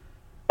to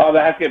Oh, they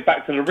had to get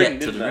back to the ring, get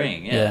to didn't the they?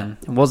 ring. Yeah,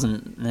 it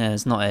wasn't. Yeah,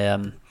 it's not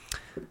a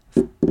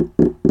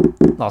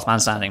last man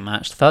standing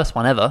match. The first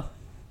one ever.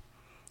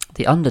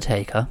 The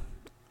Undertaker,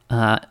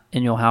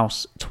 in Your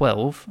House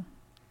 12.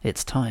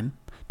 It's time.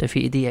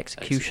 Defeated the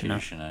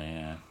Executioner.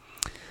 Yeah.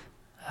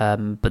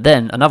 But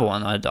then another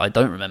one I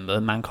don't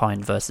remember.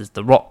 Mankind versus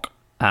The Rock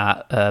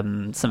at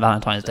St.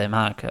 Valentine's Day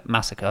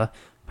Massacre.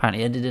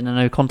 Apparently ended in a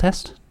no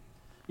contest.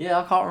 Yeah,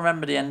 I can't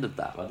remember the end of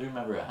that, but I do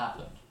remember it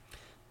happened.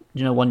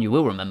 You know one you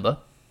will remember?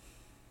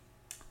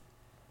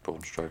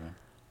 Braun Strowman.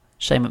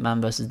 Shane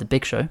McMahon versus The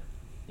Big Show.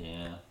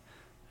 Yeah.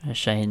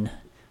 Shane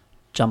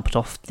jumped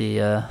off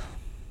the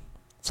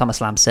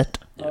SummerSlam set.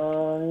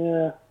 Oh,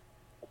 yeah.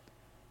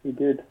 He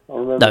did. I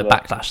remember No,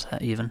 that. Backlash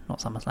set even, not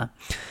SummerSlam.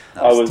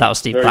 That was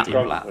Steve very Blackman.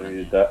 drunk when he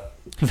did that.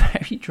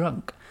 Very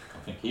drunk. I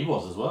think he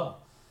was as well.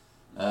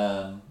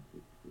 Braun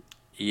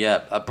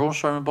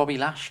Strowman, Bobby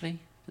Lashley.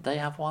 Did they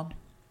have one?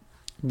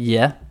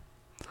 Yeah.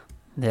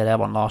 Yeah, they had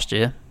one last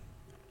year.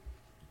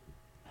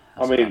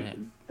 I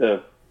mean,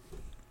 the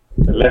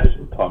less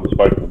time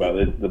spoken about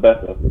this, the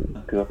better.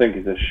 Because I think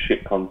it's a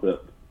shit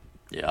concept.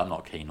 Yeah, I'm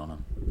not keen on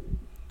him.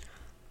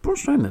 Braun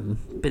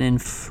Strowman been in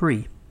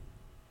 3.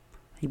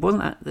 He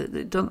wasn't. I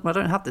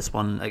don't have this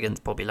one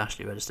against Bobby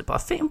Lashley registered,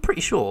 but I'm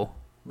pretty sure.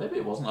 Maybe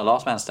it wasn't a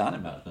last man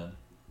standing match then.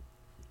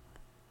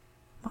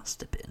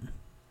 Must have been.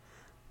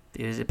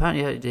 Because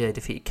apparently he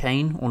defeated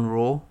Kane on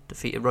Raw,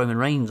 defeated Roman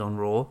Reigns on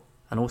Raw,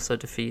 and also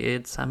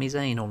defeated Sami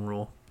Zayn on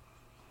Raw.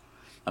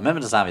 I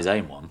remember the Sami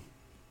Zayn one.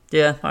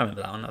 Yeah, I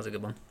remember that one. That was a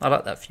good one. I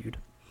like that feud.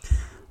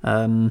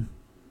 Dean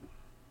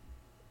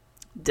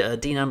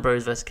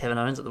Ambrose versus Kevin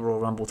Owens at the Royal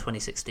Rumble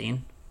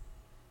 2016.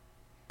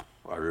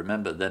 I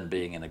remember them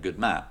being in a good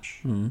match.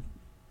 Mm.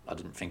 I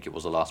didn't think it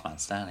was a last man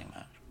standing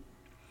match.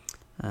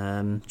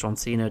 John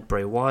Cena,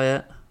 Bray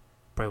Wyatt.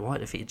 Bray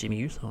Wyatt defeated Jimmy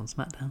Uso on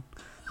SmackDown.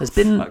 There's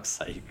been, For fuck's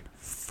sake.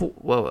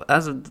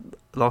 as of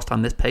last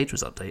time this page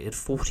was updated,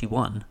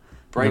 41.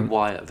 Bray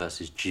Wyatt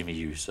versus Jimmy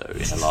Uso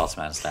in a last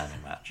man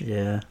standing match.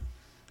 Yeah.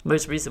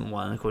 Most recent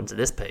one, according to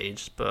this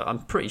page, but I'm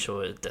pretty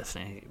sure it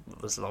definitely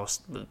was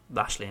last. The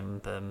Lashley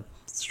and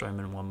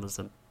Strowman one was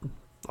the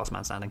last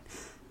man standing.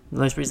 The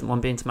most recent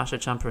one being Tommaso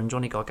Ciampa and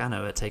Johnny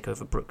Gargano at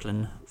TakeOver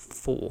Brooklyn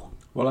 4.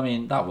 Well, I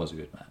mean, that was a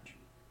good match.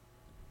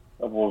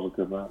 That was a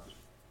good match.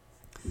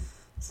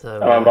 So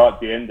And I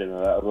liked the ending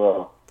of that as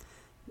well.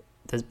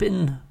 there's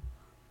been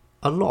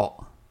a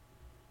lot,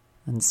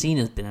 and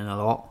Cena's been in a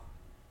lot.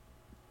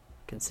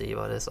 You can see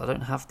by this. I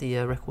don't have the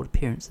record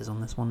appearances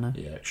on this one though.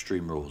 Yeah,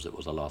 Extreme Rules, it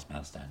was a last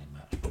man standing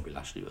match. Bobby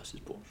Lashley versus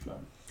Braun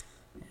Strowman.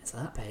 So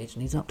that page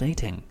needs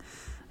updating.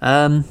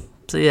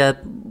 So yeah,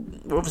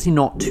 we're obviously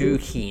not too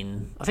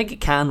keen. I think it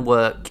can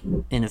work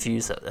in a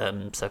few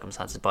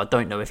circumstances, but I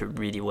don't know if it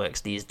really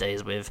works these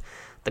days with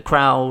the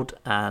crowd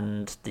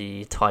and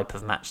the type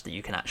of match that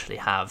you can actually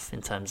have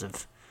in terms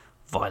of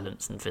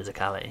violence and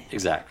physicality.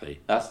 Exactly.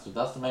 That's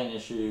the main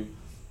issue.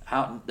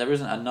 There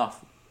isn't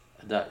enough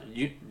that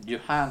you're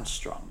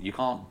hamstrung. You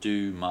can't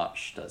do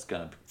much that's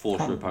going to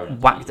force your opponent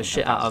to Whack be the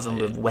shit out of them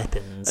with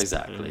incapacitated. weapons.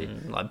 Exactly.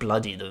 And, like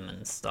bloody them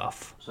and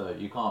stuff. So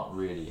you can't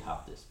really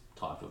have this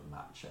type of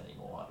match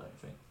anymore, I don't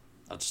think.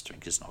 I just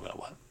think it's not going to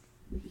work.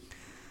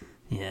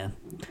 Yeah.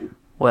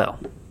 Well,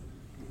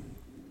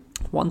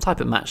 one type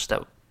of match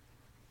that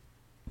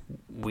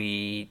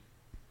we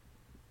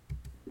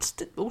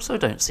also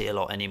don't see a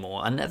lot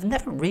anymore, and have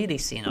never really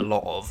seen a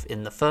lot of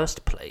in the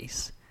first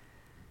place,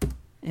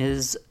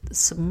 is the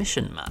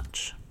submission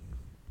match.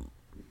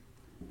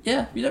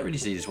 Yeah, you don't really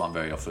see this one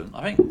very often.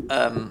 I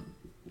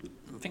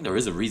think there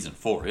is a reason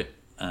for it.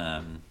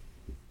 I'm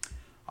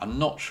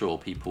not sure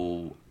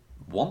people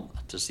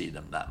want to see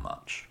them that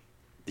much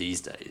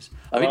these days.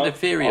 I think the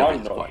theory of I'm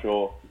it's not quite.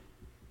 sure.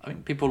 I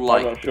think people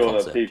like I'm not the sure that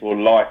concept. people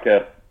like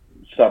a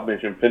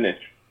submission finish.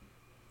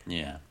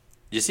 Yeah,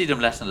 you see them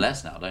less and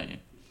less now, don't you?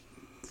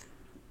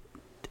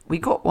 We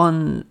got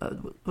one,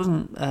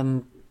 wasn't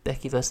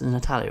Becky versus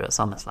Natalia at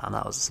SummerSlam?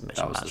 That was a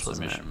submission That was match, the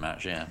wasn't it? submission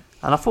match, yeah.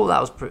 And I thought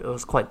that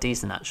was quite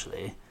decent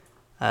actually.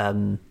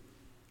 And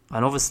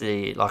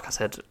obviously, like I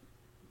said,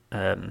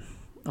 I'm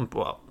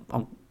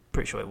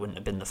pretty sure it wouldn't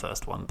have been the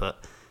first one,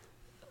 but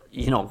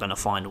you're not going to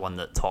find one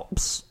that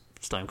tops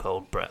Stone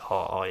Cold Bret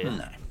Hart, are you?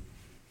 No.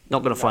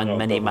 Not going to find not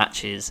many probably.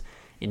 matches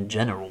in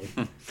general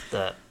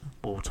that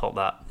will top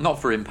that.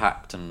 Not for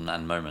impact and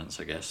moments,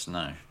 I guess,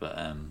 no.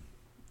 But,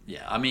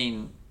 yeah, I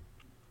mean,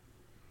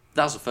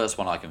 that's the first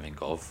one I can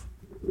think of.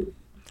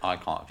 I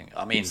can't think...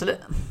 I mean... So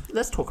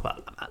let's talk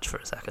about that match for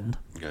a second.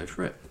 Go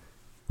for it.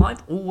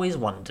 I've always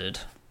wondered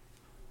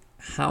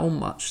how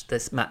much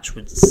this match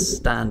would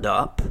stand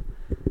up,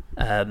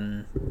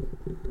 and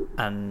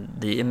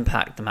the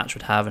impact the match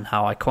would have and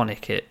how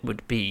iconic it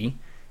would be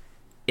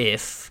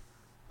if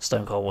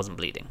Stone Cold wasn't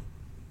bleeding.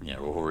 Yeah,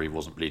 or he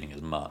wasn't bleeding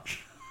as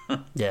much.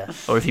 Yeah,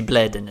 or if he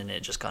bled and then it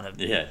just kind of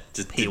Yeah,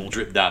 just didn't peeled.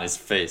 drip down his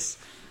face.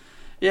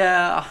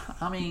 Yeah,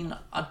 I mean,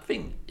 I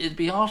think it'd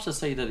be harsh to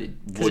say that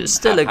it Because wouldn't it's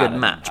still have a good had an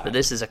match, impact. but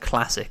this is a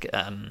classic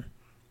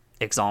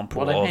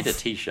example Well, they of made a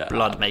t-shirt out of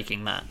blood it.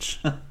 making match.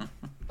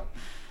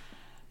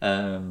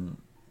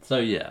 So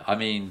yeah, I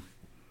mean,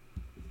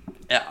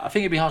 yeah, I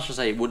think it'd be harsh to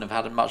say it wouldn't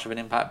have had much of an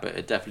impact, but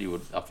it definitely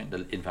would. I think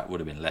the impact would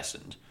have been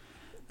lessened.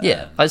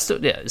 It's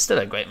still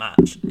a great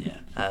match. Yeah,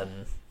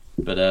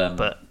 But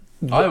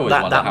I always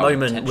that wonder how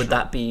moment intentional-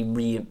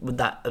 would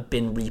that have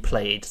been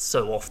replayed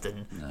so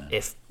often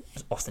if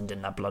Austin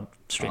didn't have blood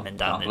streaming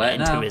down can't play it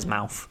into now. his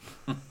mouth?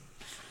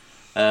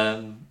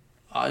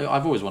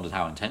 I've always wondered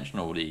how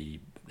intentional the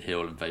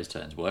heel and face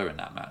turns were in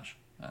that match.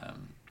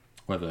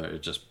 Whether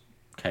it just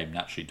came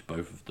naturally to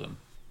both of them.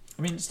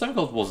 I mean, Stone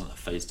Cold wasn't a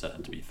face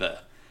turn, to be fair.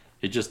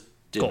 He just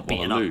didn't Got want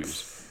beaten to up.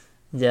 lose.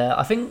 Yeah,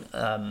 I think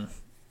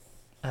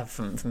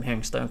from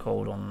hearing Stone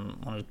Cold on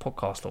his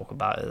podcast talk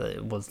about it, that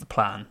it was the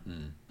plan,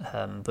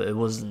 but it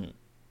wasn't.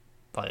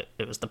 Like,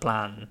 it was the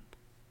plan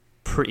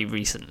pretty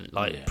recent,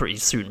 pretty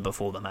soon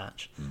before the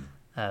match,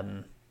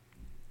 and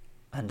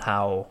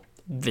how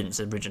Vince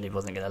originally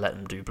wasn't going to let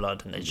them do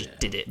blood, and they just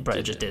did it.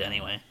 Brett just did it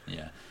anyway.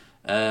 Yeah,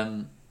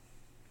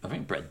 I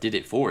think Brett did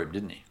it for him,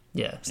 didn't he?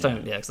 Yeah,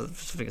 Stone. Yeah, because I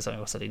think Stone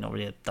Cold said he'd not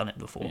really done it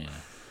before.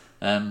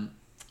 Yeah.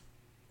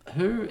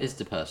 Who is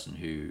the person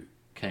who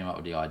came up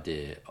with the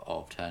idea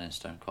of turning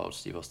Stone Cold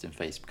Steve Austin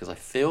face? Because I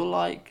feel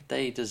like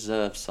they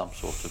deserve some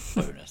sort of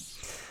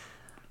bonus.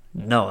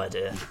 No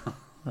idea.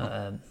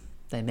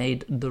 They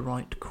made the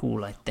right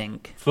call, I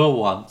think. For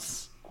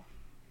once.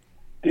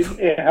 Didn't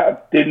it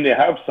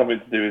have something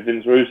to do with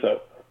Vince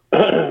Russo?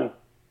 Oh,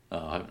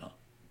 I hope not.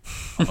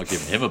 I'm not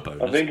giving him a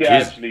bonus. I think it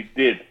Jeez. actually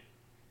did.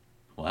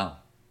 Wow.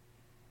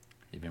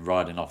 You've been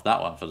riding off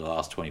that one for the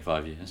last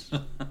 25 years.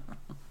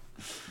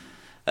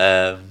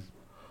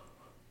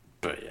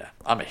 But yeah,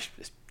 I mean,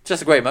 it's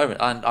just a great moment.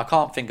 And I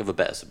can't think of a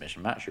better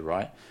submission match, you're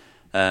right.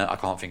 I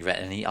can't think of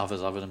any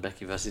others other than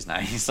Becky versus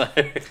Natty. So.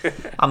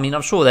 I mean,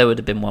 I'm sure there would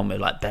have been one with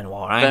like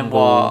Benoit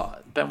Angle.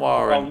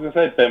 Benoit I was going to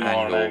say Benoit and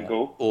Angle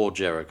Angle. or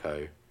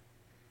Jericho.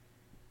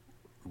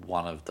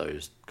 One of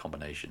those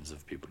combinations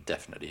of people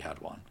definitely had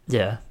one.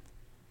 Yeah.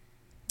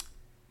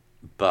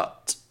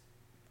 But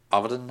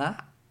other than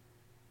that,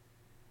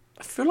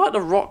 I feel like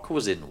The Rock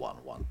was in one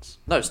once.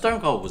 No,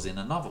 Stone Cold was in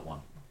another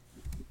one.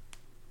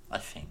 I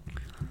think.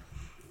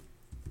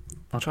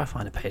 I'll try to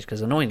find a page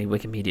because annoyingly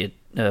Wikipedia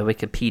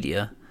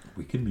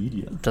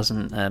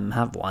doesn't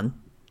have one.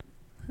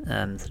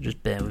 So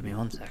just bear with me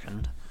 1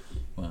 second.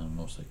 Well, I'm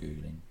also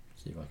Googling.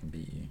 See if I can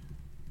beat you.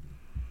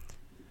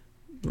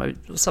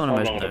 Some of the I'm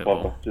most not going to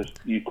notable. bother. Just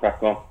you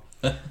crack on.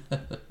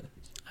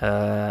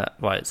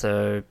 Right,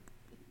 so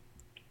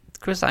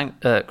fuck's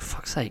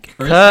sake,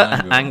 Chris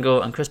Kurt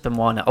Angle and Chris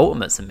Benoit in an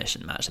ultimate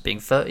submission match, being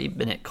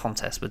 30-minute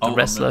contest with the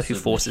Ultimate wrestler who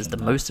forces the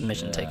submission most match,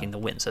 submission yeah. taking the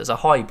win. So it's a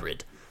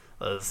hybrid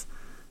of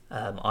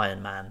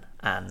Iron Man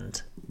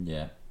and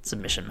Yeah.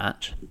 submission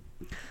match.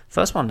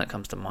 First one that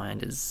comes to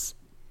mind is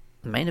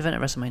the main event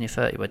at WrestleMania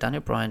 30, where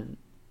Daniel Bryan.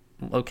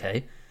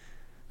 Okay,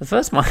 the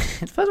first one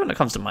that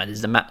comes to mind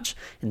is the match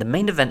in the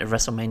main event of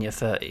WrestleMania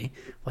 30,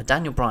 where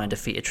Daniel Bryan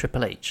defeated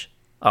Triple H.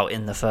 Oh,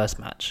 in the first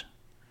match.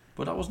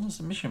 But that wasn't a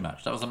submission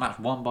match. That was a match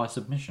won by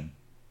submission.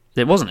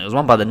 It wasn't. It was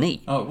won by the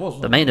knee. Oh, it was.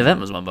 The main event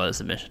was won by the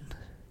submission.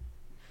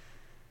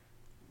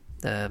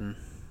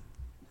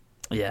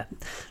 Yeah.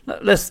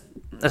 Let's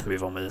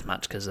move on with this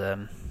match because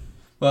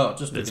Well,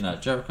 just looking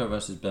at Jericho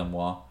versus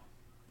Benoit.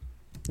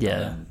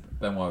 yeah,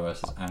 Benoit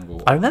versus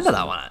Angle. I remember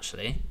that one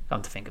actually.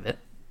 Come to think of it.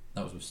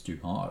 That was with Stu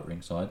Hart at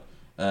ringside.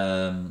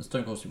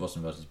 Stone Cold Steve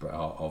Austin versus Bret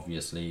Hart,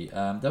 obviously.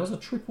 There was a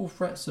triple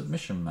threat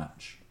submission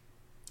match,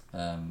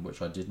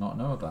 which I did not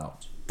know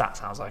about. That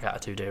sounds like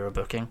Attitude Era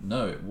booking.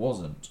 No, it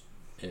wasn't.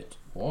 It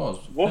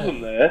was.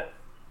 Wasn't there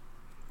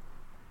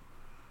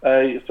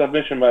a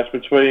submission match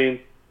between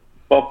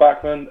Bob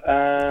Backlund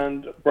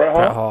and Bret Bret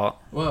Hart Hart.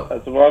 Well,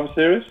 at Survivor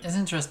Series? it's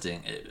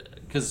interesting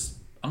because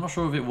I'm not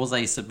sure if it was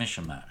a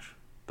submission match,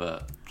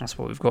 but That's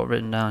what we've got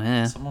written down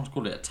here. someone's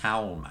called it a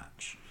towel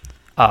match.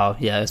 Oh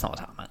yeah, it's not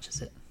a towel match,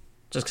 is it?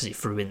 Just because he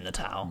threw in the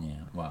towel.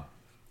 Yeah, well,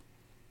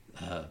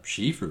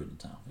 she threw in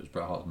the towel. It was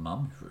Bret Hart's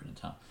mum who threw in the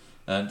towel.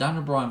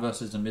 Daniel Bryan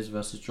versus The Miz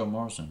versus John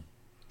Morrison.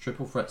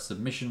 Triple threat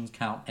submissions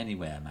count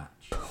anywhere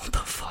match What the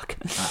fuck?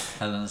 at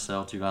Hell in a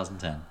Cell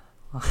 2010.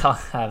 I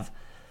have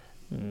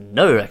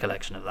no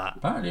recollection of that.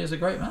 Apparently, it's a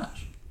great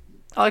match.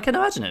 I can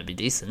imagine it would be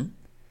decent.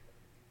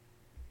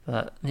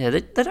 But yeah,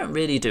 they don't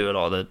really do a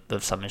lot of the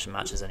submission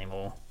matches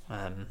anymore.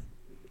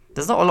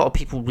 There's not a lot of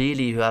people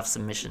really who have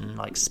submission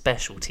like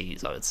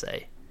specialties, I would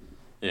say,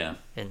 Yeah.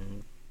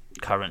 in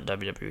current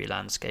WWE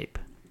landscape.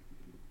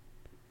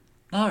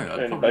 No,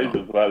 Shayna probably not.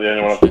 Baszler's about the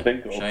only one I can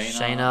think of.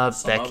 Shayna,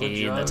 Samoa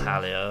Becky, Joe,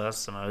 Natalya,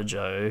 Samoa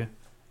Joe.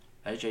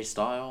 AJ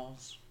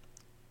Styles.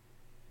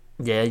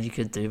 Yeah, you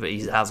could do, but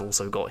he has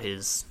also got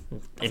his I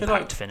feel impact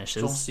like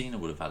finishes. John Cena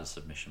would have had a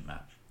submission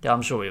match. Yeah,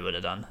 I'm sure he would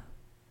have done.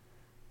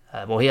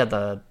 Well, he had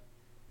would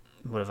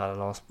have had a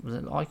last. Was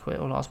it I Quit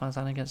or Last Man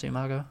Standing against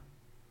Umaga?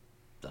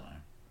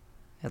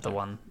 The other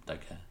one. Don't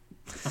care.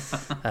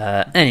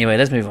 Anyway,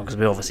 let's move on because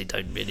we obviously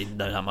don't really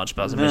know that much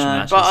about submission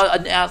matches.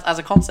 But as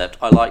a concept,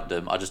 I like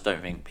them. I just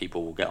don't think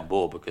people will get on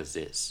board because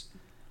it's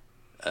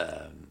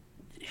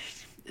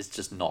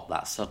just not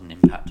that sudden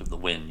impact of the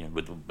win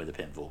with the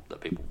pinfall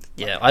that people.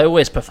 Yeah, I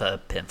always prefer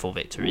pinfall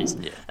victories,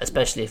 Yeah.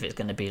 especially if it's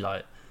going to be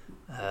like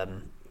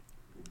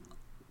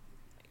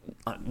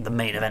the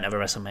main event of a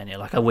WrestleMania.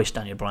 Like I wish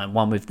Daniel Bryan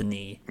won with the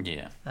knee.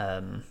 Yeah.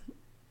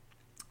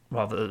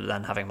 Rather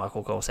than having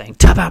Michael Cole saying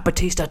tap out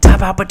Batista,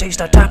 tap out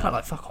Batista, tap out,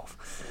 like fuck off.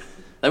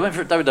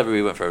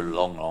 WWE went for a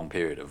long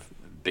period of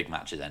big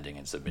matches ending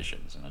in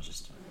submissions, and I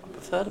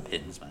prefer the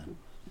pins, man.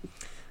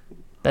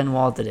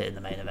 Benoit did it in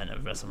the main event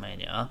of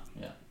WrestleMania.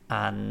 Yeah.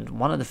 And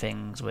one of the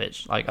things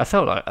which, like, I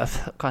felt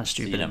kind of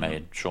stupid. Cena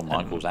made Shawn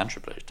Michaels and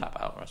Triple H tap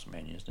out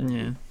WrestleManias, didn't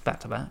Yeah,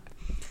 back to back.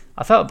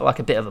 I felt like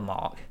a bit of a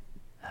mark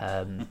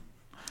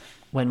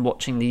when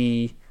watching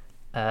the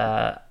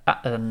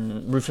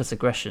Ruthless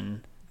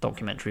Aggression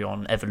documentary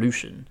on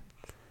Evolution,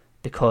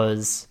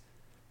 because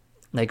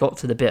they got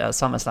to the bit at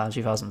SummerSlam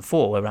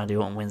 2004 where Randy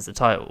Orton wins the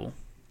title,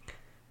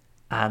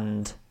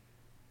 and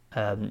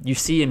you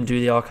see him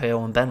do the RKO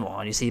on Benoit,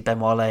 and you see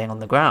Benoit laying on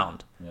the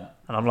ground. Yeah.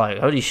 And I'm like,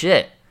 holy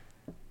shit!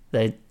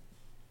 They,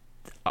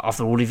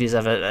 after all of these,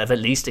 have at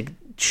least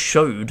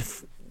showed.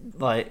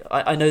 Like,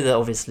 I know that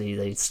obviously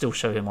they still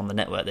show him on the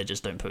network. They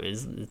just don't put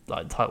his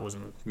titles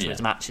into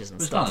his matches and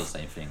it's stuff. It's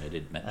kind of the same thing. They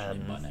did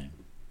mention him by name.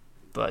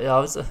 But yeah, I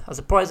was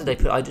surprised that they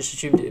put. I just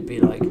assumed it would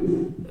be like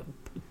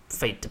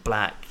fade to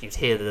black. You'd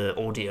hear the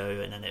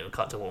audio, and then it would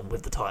cut to one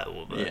with the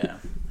title. But,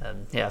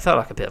 I felt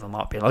like a bit of a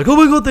mark, being like, "Oh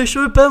my god, they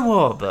showed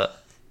Benoit,"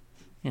 but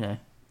they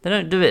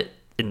don't do it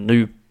in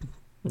new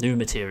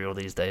material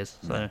these days.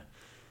 So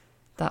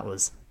that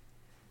was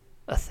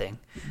a thing.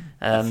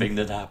 A thing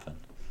that happened.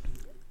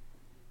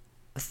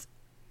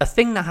 A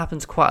thing that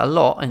happens quite a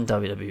lot in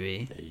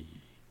WWE: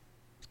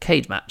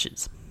 cage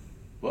matches.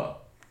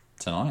 Well,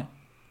 tonight.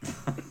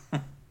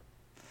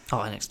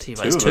 NXT.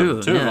 But it's two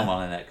of them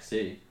on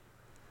NXT.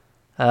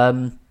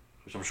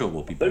 Which I'm sure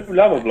will be. They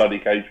love a bloody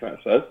cage match,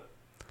 though.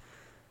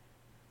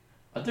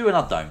 I do and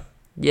I don't.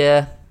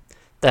 Yeah,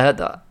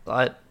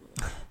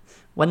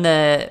 when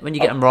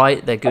you get them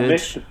right, they're good.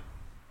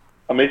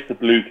 I miss the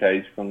blue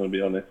cage, if I'm going to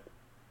be honest.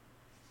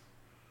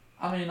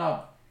 I mean,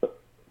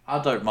 I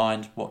don't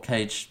mind what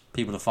cage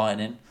people are fighting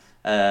in.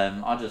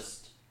 Do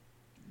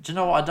you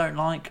know what I don't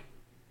like?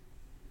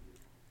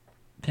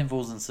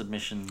 Pinfalls and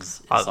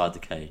submissions inside the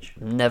cage.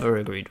 Never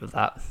agreed with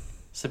that.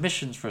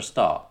 Submissions for a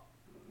start.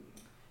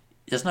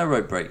 There's no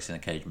rope breaks in a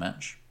cage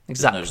match.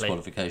 Exactly. There's no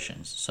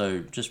disqualifications.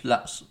 So just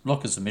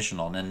lock a submission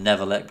on and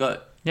never let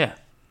go. Yeah.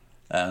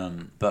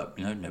 But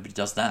nobody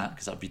does that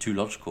because that'd be too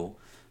logical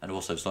and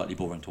also slightly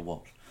boring to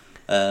watch.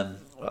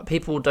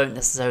 People don't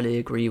necessarily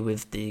agree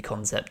with the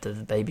concept of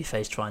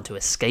babyface trying to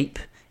escape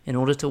in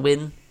order to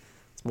win.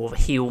 It's more of a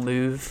heel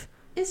move.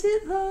 Is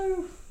it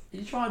though?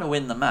 You're trying to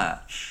win the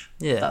match.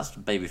 Yeah. That's the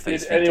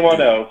babyface. Did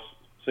anyone else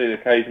see the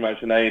cage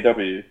match in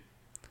AEW?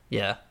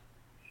 Yeah.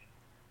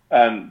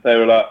 And they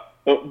were like,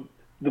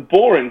 the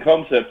boring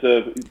concept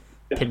of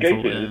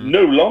escaping is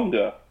no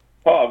longer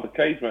part of the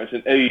cage match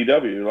in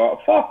AEW.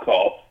 Like, fuck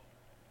off.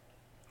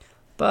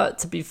 But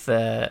to be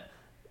fair,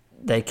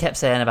 they kept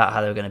saying about how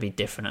they were going to be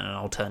different and an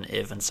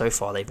alternative, and so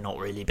far they've not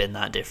really been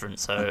that different.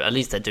 So at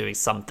least they're doing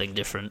something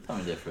different.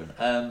 Something different.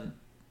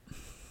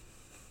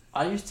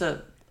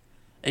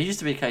 It used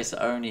to be a case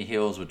that only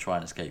heels would try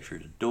and escape through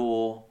the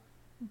door,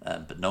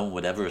 but no one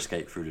would ever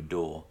escape through the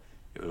door.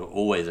 It would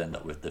always end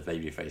up with the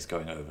babyface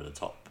going over the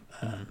top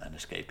and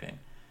escaping.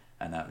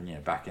 And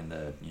that, back in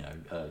the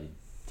early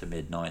to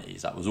mid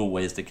 90s, that was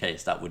always the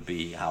case. That would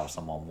be how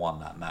someone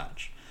won that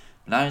match.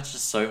 But now it's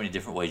just so many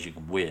different ways you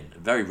can win.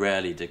 Very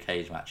rarely do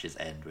cage matches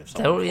end with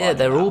someone.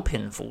 They're all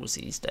pinfalls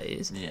these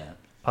days. Yeah.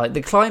 Like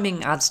the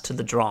climbing adds to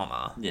the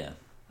drama. Yeah.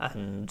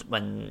 And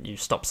when you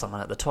stop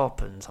someone at the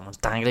top and someone's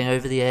dangling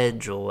over the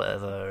edge or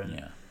whatever.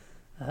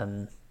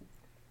 And,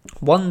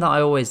 one that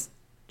I always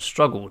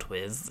struggled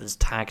with was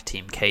tag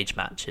team cage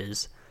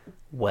matches,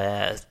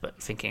 where,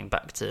 thinking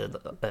back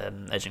to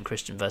Edge and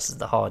Christian versus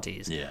the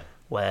Hardys,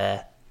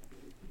 where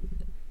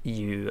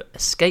you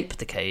escape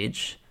the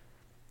cage,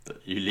 but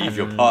you leave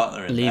your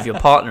partner in your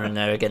partner in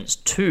there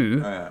against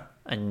two,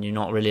 and you're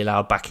not really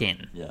allowed back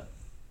in. Yeah.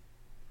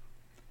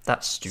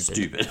 That's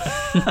stupid.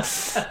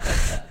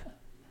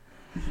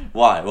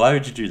 Why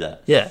would you do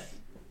that? Yeah.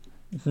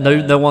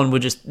 No one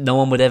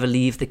would ever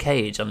leave the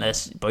cage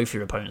unless both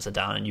your opponents are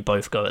down and you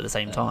both go at the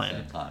same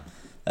time.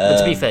 But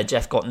to be fair,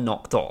 Jeff got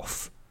knocked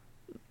off.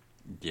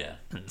 Yeah.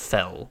 And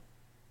fell.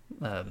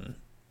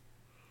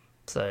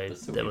 So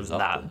there was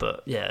that,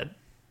 but yeah.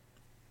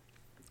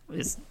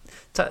 It's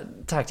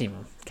tag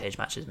team cage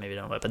matches maybe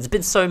don't work, but there's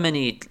been so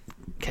many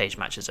cage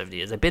matches over the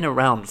years. They've been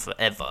around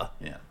forever.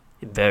 Yeah.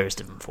 In various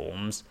different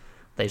forms.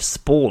 They've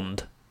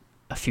spawned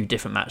a few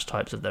different match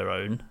types of their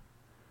own,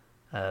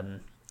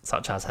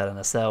 such as Hell in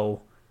a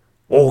Cell,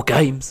 War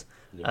Games,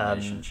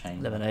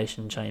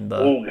 Elimination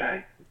Chamber, War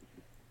Game,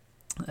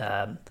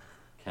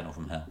 Kennel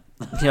from Hell.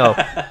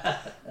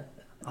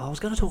 I was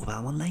going to talk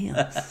about one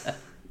later.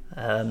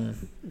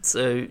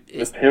 So The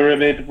it's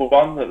pyramid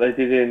one that they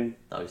did in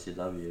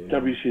WCW.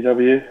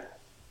 WCW.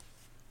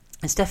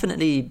 it's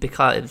definitely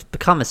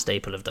become a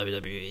staple of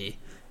WWE.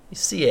 You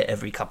see it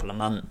every couple of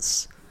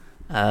months.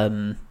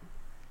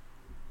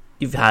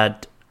 You've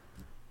had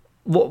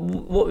what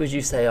would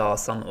you say are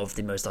some of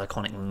the most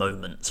iconic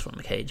moments from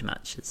the cage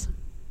matches?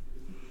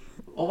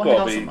 Oh, when did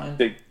Got to Ultimate-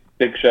 be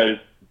Big Show's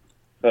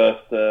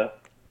first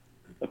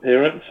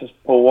appearance as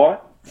Paul White.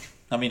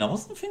 I mean, I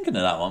wasn't thinking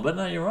of that one, but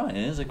no, you're right.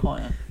 It is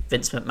quite a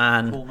Vince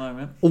McMahon cool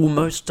moment.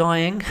 almost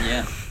dying.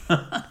 Yeah.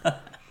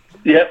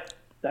 Yep,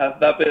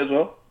 that bit as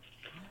well.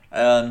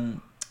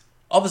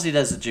 Obviously,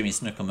 there's a Jimmy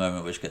Snuka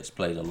moment which gets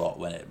played a lot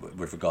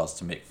with regards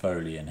to Mick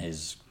Foley and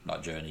his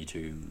journey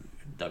to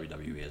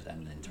WWE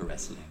and into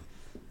wrestling.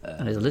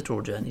 And it's a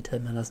literal journey to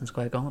Madison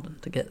Square Garden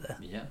to get there.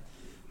 Yeah,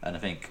 and I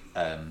think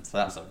so.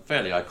 That's a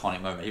fairly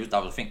iconic moment.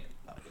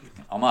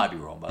 I might be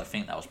wrong, but I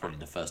think that was probably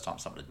the first time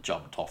someone had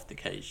jumped off the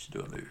cage to do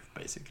a move.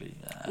 Basically,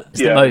 It's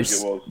Yeah, the I think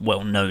most it was.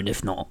 well known,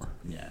 if not.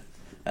 yeah,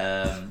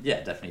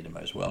 definitely the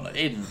most well known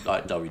in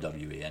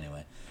WWE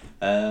anyway.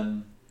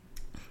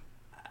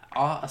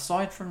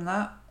 Aside from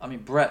that, I mean,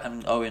 Brett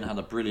and Owen had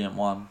a brilliant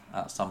one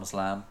at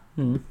SummerSlam.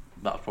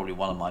 That was probably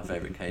one of my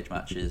favourite cage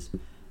matches.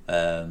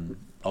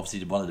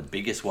 Obviously, one of the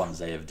biggest ones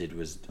they ever did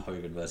was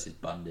Hogan versus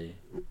Bundy.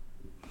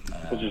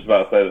 I was just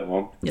about to say that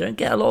one. You don't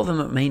get a lot of them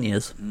at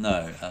Manias.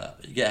 No,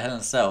 you get Hell in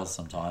a Cell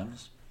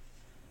sometimes,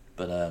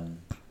 but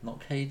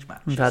not cage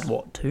matches. We've had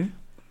what, 2?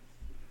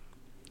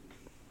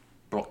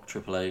 Brock,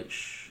 Triple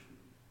H,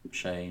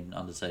 Shane,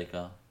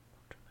 Undertaker.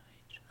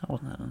 That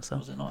wasn't Hell in a Cell.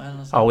 Was it not Hell in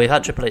a Cell? Oh, we've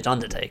had Triple H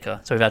Undertaker,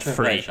 so we've had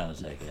Triple 3. H,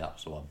 Undertaker, yeah,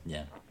 that's the one.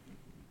 Yeah, I'm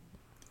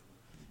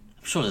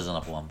sure there's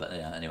another one, but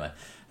yeah. Anyway,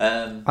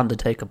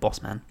 Undertaker,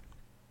 Bossman.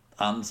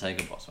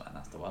 Undertaker, Bossman,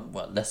 that's the one.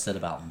 Well, less said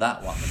about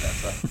that one,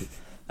 the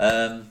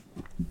better.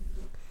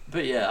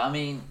 But yeah, I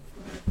mean,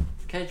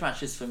 cage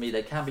matches for me,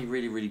 they can be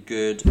really, really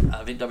good.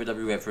 I think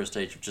WWE went for a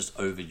stage of just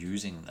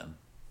overusing them.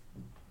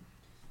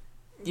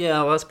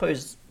 Yeah, well, I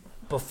suppose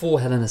before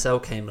Hell in a Cell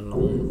came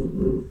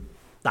along,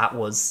 that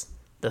was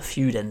the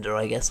feud ender,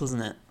 I guess,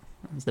 wasn't it?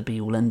 It was the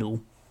be-all,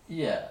 end-all.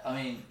 Yeah, I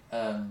mean,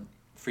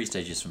 3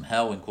 Stages from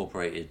Hell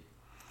incorporated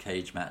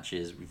cage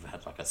matches. We've had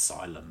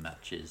asylum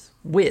matches.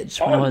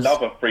 Which, I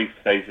love a 3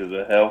 Stages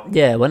of Hell.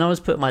 Yeah, when I was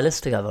putting my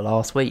list together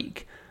last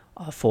week,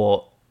 I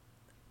thought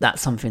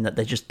that's something that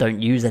they just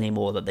don't use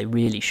anymore that they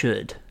really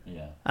should.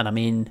 Yeah. And I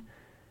mean,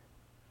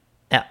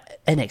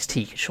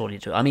 NXT could surely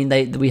do it. I mean,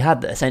 we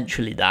had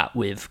essentially that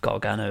with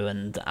Gargano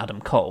and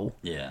Adam Cole,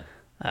 Yeah.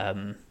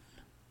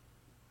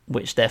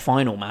 which their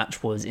final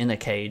match was in a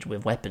cage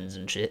with weapons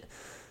and shit.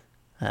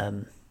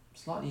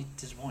 Slightly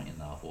disappointing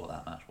though, I thought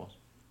that match was.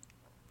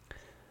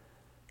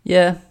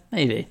 Yeah,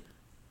 maybe.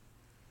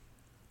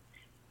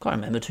 Can't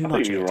remember too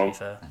much of you're it, to be wrong.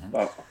 fair.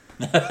 But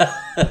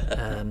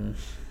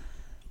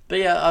But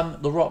yeah,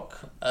 The Rock,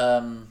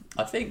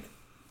 I think,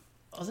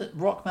 was it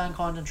Rock,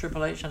 Mankind and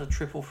Triple H had a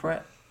triple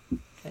threat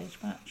cage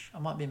match? I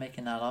might be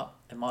making that up.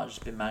 It might have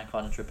just been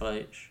Mankind and Triple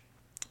H.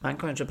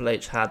 Mankind and Triple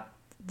H had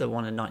the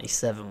one in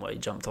 97 where he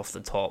jumped off the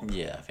top.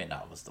 Yeah, I think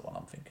that was the one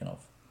I'm thinking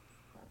of.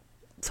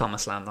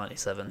 SummerSlam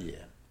 97. Yeah.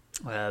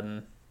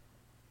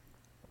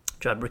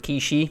 Do you have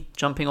Rikishi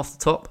jumping off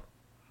the top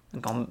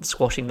and gone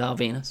squashing Val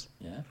Venus?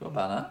 Yeah, I forgot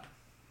about that.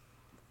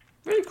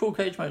 Really cool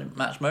cage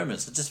match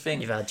moments. I just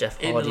think You've had Jeff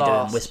in Hardy the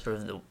last-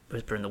 doing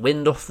Whisper in the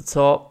Wind off the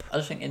top. I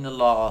just think in the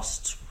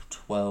last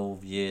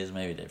 12 years,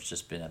 maybe they've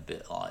just been a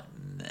bit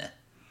meh.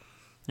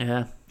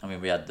 Yeah. I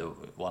mean, we had the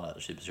one at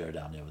the Super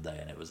Showdown the other day,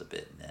 and it was a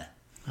bit meh.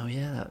 Oh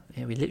yeah,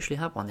 we literally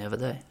had one the other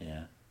day.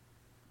 Yeah.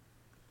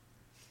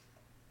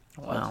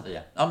 Wow.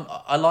 Yeah.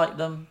 I like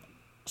them.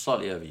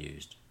 Slightly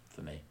overused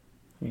for me.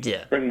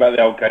 Yeah. bring back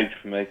the old cage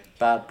for me.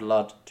 Bad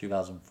Blood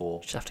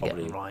 2004. Just have to get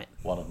probably them right.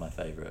 One of my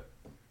favourite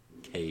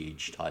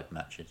cage type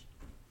matches.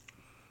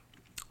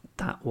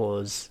 That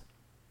was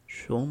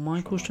Shawn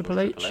Michaels, Shawn Triple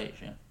Michaels, H.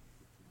 yeah.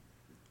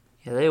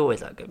 Yeah, they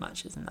always had good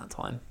matches in that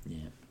time.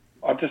 Yeah.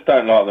 I just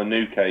don't like the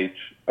new cage.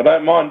 I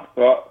don't mind,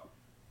 but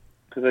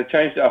because they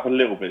changed it up a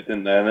little bit,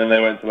 didn't they? And then they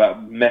went to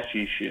that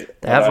meshy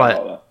shit. They I have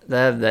don't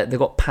that. they've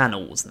got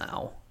panels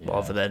now Yeah.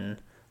 rather than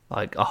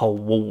like a whole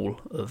wall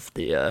of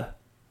the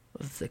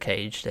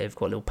cage. They've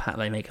got little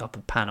they make up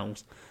of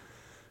panels.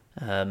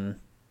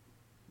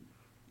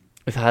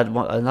 We've had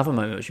another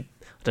moment which I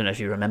don't know if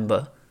you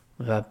remember.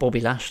 We've had Bobby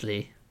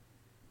Lashley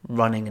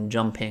running and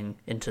jumping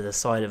into the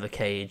side of a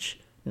cage,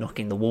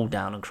 knocking the wall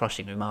down and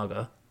crushing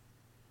Umaga.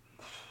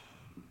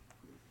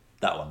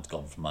 That one's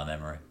gone from my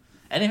memory.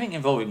 Anything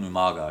involving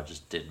Umaga, I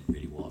just didn't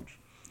really watch.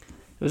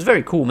 It was a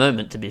very cool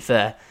moment, to be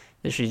fair.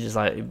 Literally just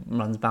like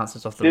runs,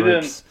 bounces off the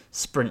ropes,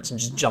 sprints and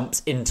just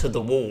jumps into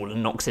the wall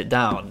and knocks it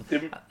down.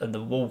 And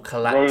the wall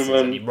collapses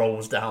and he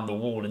rolls down the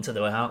wall into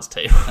the announce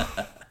table.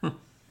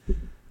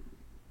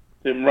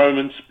 Didn't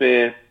Roman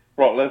spear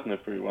Brock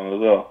Lesnar through one as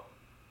well?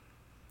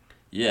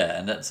 Yeah,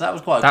 and that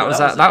was quite. That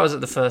good. was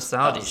at the first That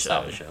Saudi was a show.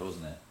 Saudi show,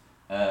 wasn't it?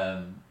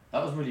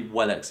 That was really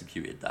well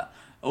executed. That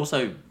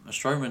Also,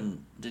 Strowman,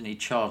 didn't he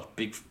charge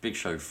Big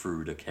Show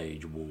through the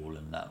cage wall,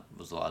 and that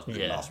was like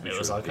Yeah, last it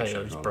was like he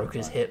just broke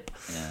his hip.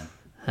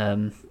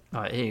 Yeah.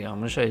 Right, here you go. I'm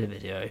going to show you the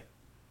video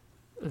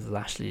of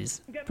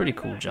Lashley's pretty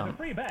cool jump.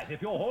 Bit of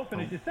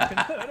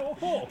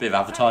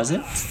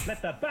advertising.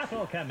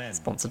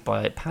 Sponsored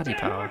by Paddy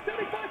Power.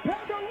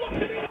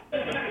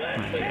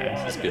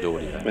 It's good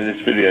audio. I mean,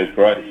 this video's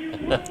great.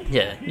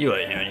 Yeah, you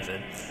won't hear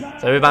anything.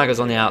 So Umaga's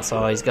on the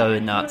outside, he's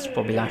going nuts.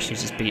 Bobby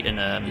Lashley's just beating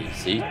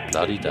See,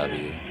 bloody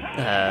W.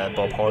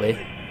 Bob Holly.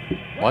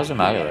 Why is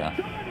Umaga there?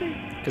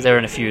 Because they were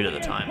in a feud at the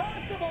time.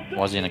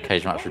 Why is he in a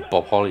cage match with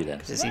Bob Holly then?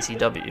 Because it's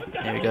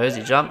ECW. Here he goes,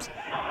 he jumps.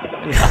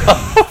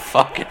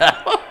 Fuck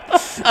hell.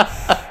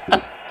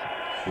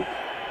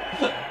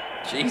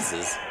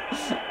 Jesus.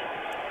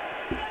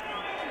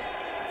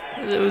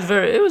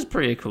 It was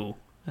pretty cool.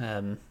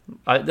 The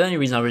only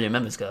reason I really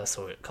remember is because I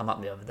saw it come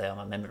up the other day on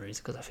my memories,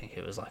 because I think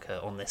it was like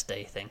a on this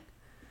day thing.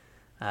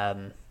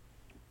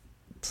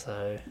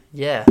 So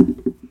yeah.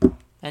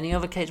 Any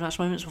other cage match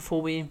moments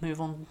before we move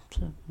on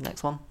to the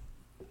next one?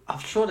 I'm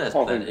sure there's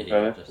plenty.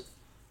 Just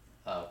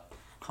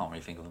can't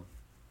really think of them.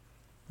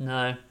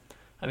 No,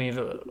 I mean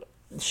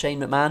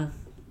Shane McMahon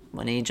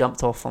when he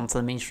jumped off onto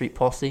the Mean Street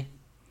Posse.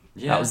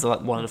 Yeah, that was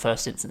like one of the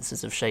first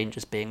instances of Shane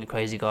just being a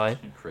crazy guy.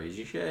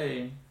 Crazy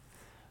Shane.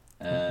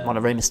 One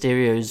of Rey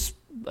Mysterio's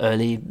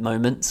early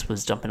moments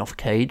was jumping off a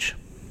cage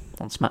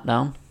on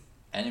SmackDown.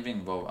 Anything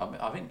involved?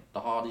 I think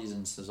the Hardys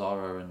and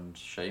Cesaro and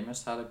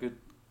Sheamus had a good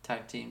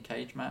tag team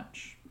cage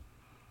match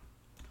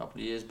a couple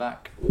of years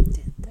back.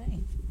 Did they?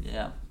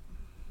 Yeah.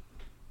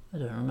 I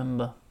don't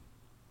remember.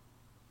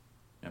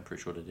 Yeah, I'm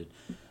pretty sure they did.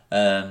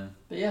 But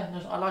yeah,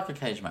 no, I like a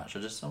cage match. I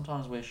just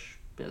sometimes wish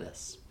a bit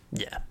less.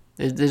 Yeah,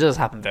 it does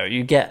happen very.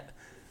 You get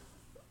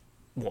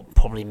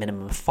probably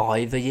minimum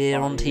 5 a year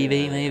on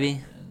TV, maybe. Yeah.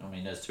 I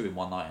mean, there's 2 in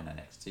one night in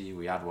NXT.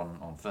 We had one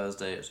on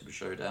Thursday at Super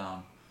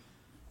Showdown.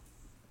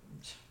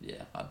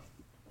 Yeah, I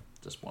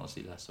just want to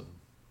see less of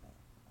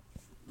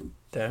them.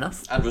 Fair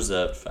enough. And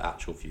reserved for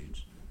actual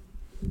feuds.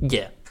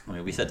 Yeah. I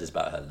mean, we said this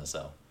about Hell in a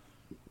Cell.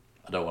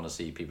 I don't want to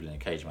see people in a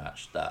cage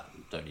match that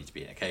don't need to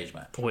be in a cage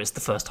match. Or it's the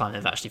first time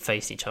they've actually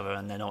faced each other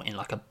and they're not in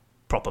like a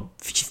proper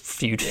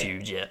feud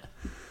yet.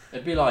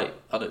 It'd be like,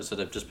 so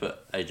they've just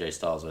put AJ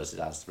Styles versus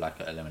Aleister Black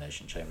at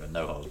Elimination Chamber,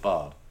 no holds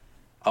barred.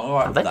 I'm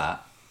alright with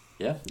that.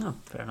 Yeah. Oh,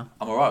 fair enough.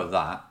 I'm alright with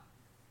that.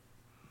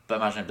 But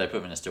imagine if they put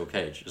them in a steel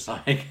cage. It's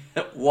like,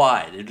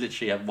 why? They'd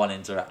literally have one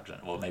interaction,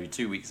 or maybe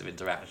 2 weeks of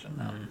interaction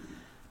now.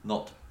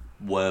 Not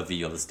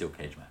worthy of a steel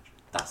cage match.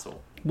 That's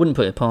all. Wouldn't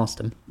put it past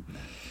him.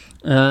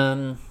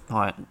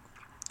 Right.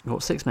 We've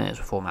got 6 minutes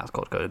before Matt's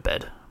got to go to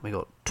bed. We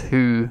got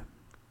 2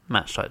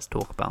 match types to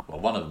talk about. Well,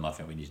 one of them I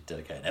think we need to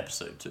dedicate an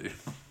episode to.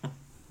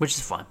 Which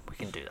is fine. We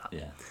can do that.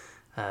 Yeah.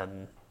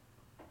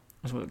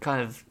 So we're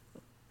kind of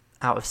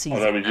out of season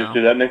Why don't we now. just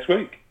do that next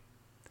week?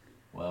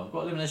 Well, we've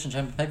got Elimination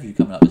Chamber pay-per-view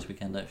coming up this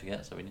weekend, don't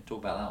forget, so we need to talk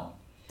about that one.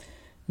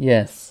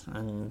 Yes.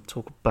 And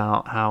talk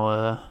about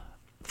how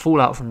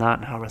fallout from that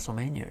and how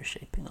WrestleMania is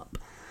shaping up.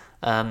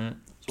 So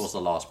what's the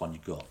last one you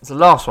got? So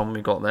the last one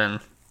we got then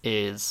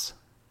is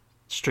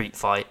Street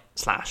Fight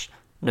 /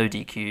 No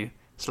DQ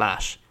 /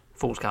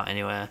 Falls Count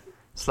Anywhere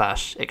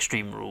 /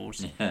 Extreme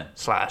Rules /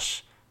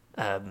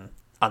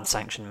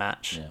 Unsanctioned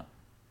Match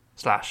 /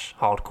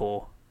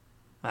 Hardcore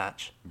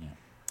Match. Yeah.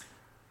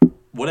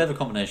 Whatever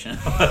combination,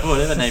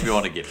 whatever name you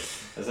want to give it.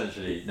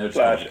 Essentially, no /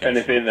 disqualification.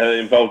 anything that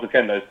involves a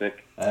kendo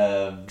stick.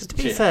 Because to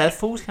be fair,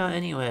 Falls Count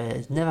Anywhere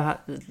has never had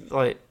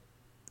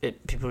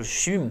people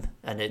assume,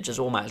 and it just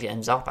automatically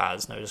ends up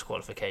as no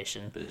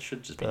disqualification. But it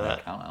should just be no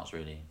count-outs,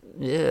 really.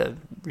 Yeah,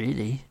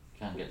 really. You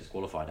can't get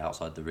disqualified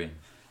outside the ring.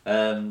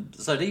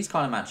 So these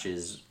kind of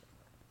matches,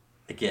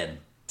 again,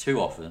 too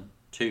often,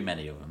 too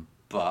many of them,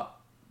 but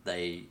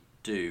they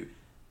do,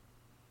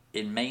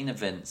 in main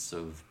events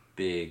of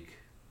big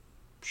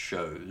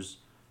shows,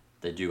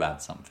 they do add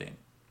something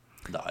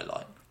that I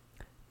like.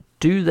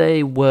 Do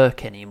they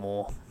work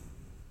anymore?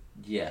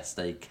 Yes,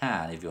 they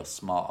can if you're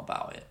smart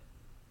about it.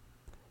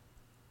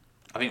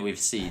 I think we've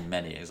seen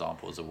many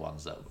examples of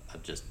ones that are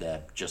just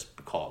there just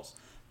because.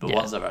 But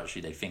ones that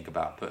actually they think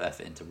about, put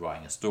effort into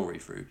writing a story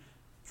through.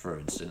 For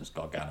instance,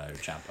 Gargano,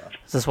 Ciampa.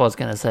 That's what I was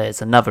going to say.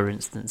 It's another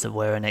instance of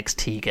where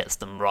NXT gets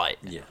them right.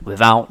 Yeah.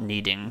 Without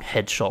needing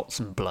headshots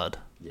and blood.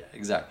 Yeah,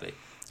 exactly.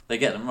 They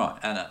get them right.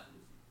 And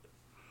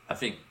I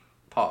think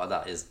part of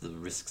that is the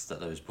risks that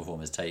those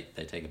performers take.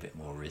 They take a bit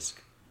more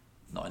risk.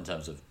 Not in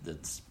terms of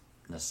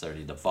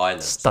necessarily the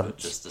violence, but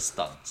just the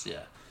stunts,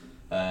 yeah.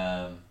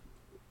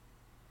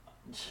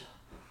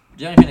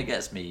 The only thing that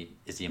gets me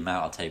is the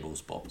amount of table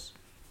spots.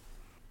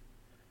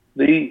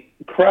 The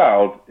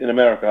crowd in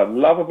America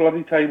love a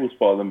bloody table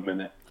spot at the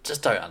minute. I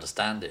just don't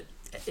understand it.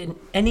 In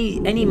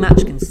any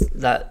match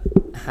that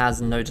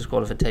has no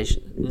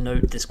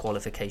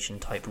disqualification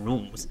type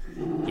rules,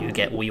 you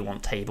get we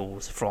want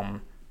tables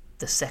from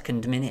the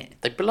second minute.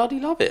 They bloody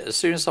love it. As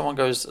soon as someone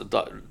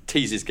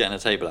teases getting a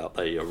table out,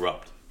 they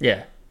erupt.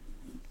 Yeah,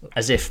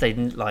 as if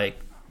they've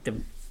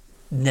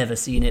never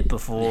seen it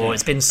before.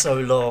 It's been so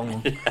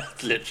long. Yeah,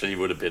 literally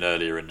would have been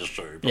earlier in the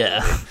show. Probably.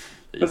 Yeah.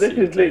 But this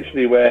is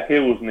literally where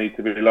heels need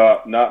to be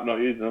like, nah, not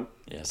using them.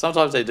 Yeah,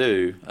 sometimes they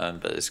do,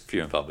 but it's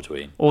few and far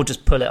between. Or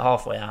just pull it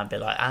halfway out and be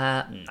like,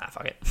 nah,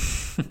 fuck it.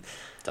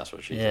 That's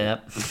what she Yeah.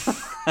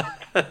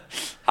 did.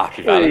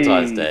 Happy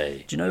Valentine's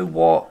Day. Do you know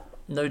what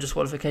no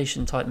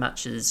disqualification type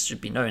matches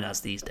should be known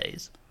as these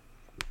days?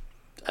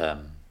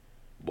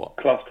 What?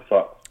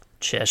 Clusterfuck.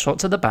 Chair shot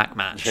to the back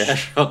match. Chair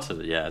shot to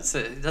the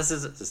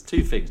there's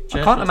two things.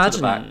 Chair can't shots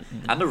to the imagine-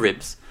 back and the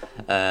ribs,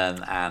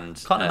 and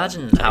Can't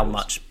imagine tables. how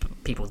much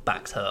people's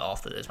backs hurt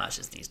after those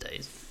matches these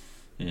days.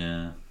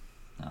 Yeah,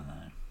 I don't know.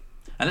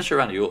 Unless you're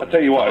around York, I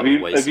tell you what,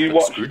 have you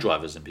watched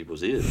screwdrivers in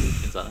people's ears, and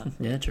things like that?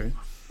 Yeah, true.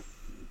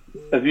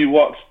 Have you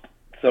watched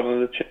some of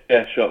the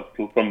chair shots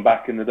from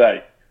back in the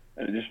day?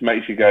 And it just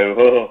makes you go,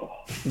 oh.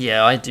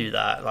 Yeah, I do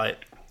that. Like,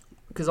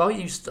 because I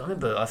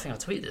remember, I think I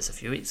tweeted this a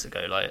few weeks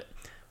ago. Like,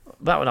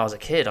 back when I was a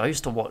kid, I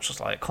used to watch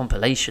like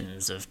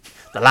compilations of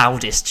the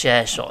loudest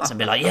chair shots and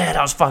be like, yeah,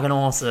 that was fucking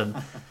awesome.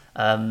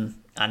 And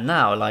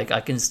now, like,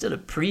 I can still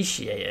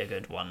appreciate a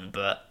good one,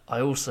 but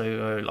I also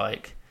go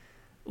like,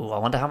 oh, I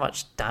wonder how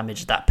much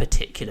damage that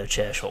particular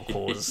chair shot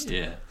caused.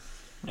 Yeah.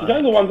 You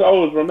know the ones I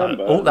always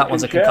remember? Oh, that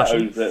one's a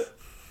concussion. That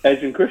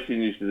Edge and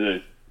Christian used to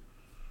do.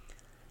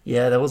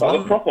 Yeah, there was Like the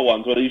one. proper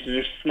ones where they used to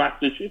just smack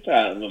the shit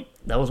out of them.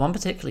 There was one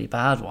particularly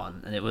bad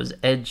one, and it was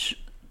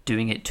Edge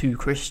doing it to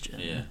Christian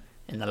Yeah.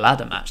 in the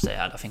ladder match they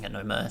had, I think at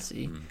No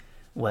Mercy,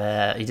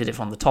 where he did it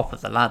from the top of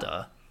the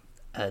ladder,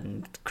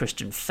 and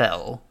Christian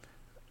fell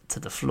to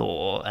the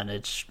floor, and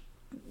Edge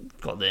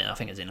got I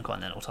think it was the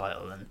Intercontinental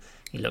title, and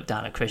he looked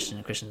down at Christian,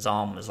 and Christian's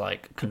arm was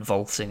like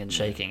convulsing and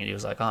shaking, and he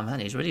was like, oh man,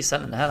 he's really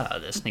selling the hell out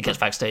of this. And he gets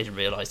backstage and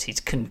realised he's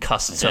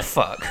concussed to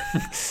fuck.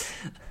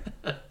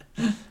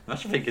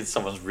 Imagine thinking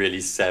someone's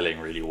really selling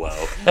really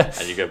well,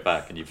 and you go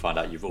back and you find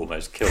out you've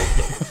almost killed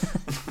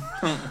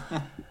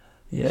them.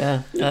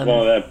 Yeah.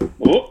 One of them.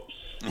 Whoops.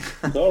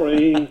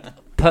 Sorry.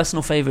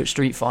 Personal favourite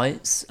street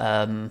fights.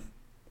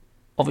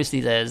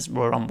 Obviously, there's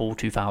Royal Rumble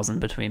 2000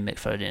 between Mick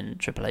Foley and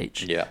Triple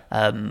H. Yeah.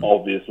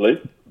 Obviously.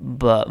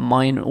 But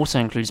mine also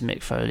includes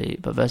Mick Foley,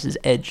 but versus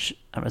Edge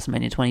at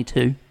WrestleMania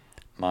 22.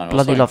 Mine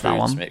Bloody also love that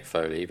includes one. Mick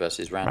Foley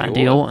versus Randy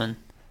Randy Orton. Orton.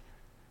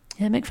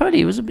 Yeah, Mick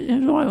Foley was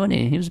alright, wasn't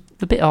he? He was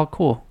a bit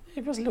hardcore.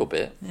 It was a little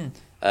bit.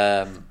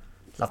 Yeah.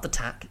 Love the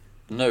tack.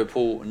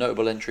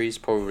 Notable entries,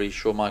 probably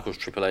Shawn Michaels,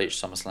 Triple H,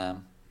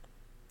 SummerSlam.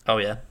 Oh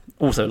yeah.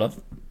 Also love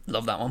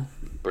that one.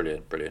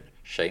 Brilliant.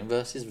 Shane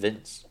versus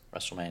Vince,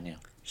 WrestleMania.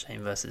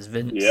 Shane versus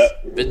Vince.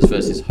 Yep. Vince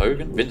versus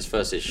Hogan. Vince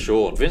versus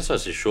Shawn. Vince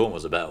versus Shawn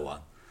was a better one.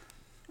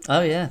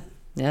 Oh yeah.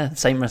 Yeah.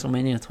 Same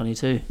WrestleMania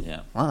 22.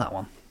 Yeah. I like that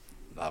one.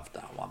 Loved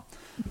that one.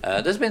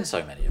 There's been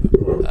so many of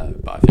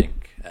them, but I think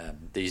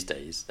these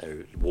days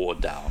they're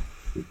watered down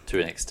to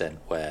an extent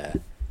where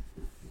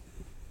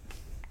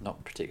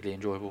not particularly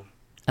enjoyable.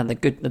 And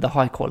the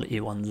high quality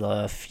ones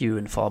are few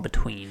and far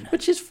between.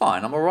 Which is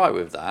fine. I'm alright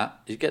with that.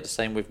 You get the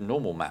same with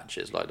normal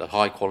matches. Like the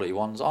high quality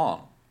ones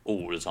aren't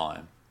all the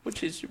time,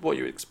 which is what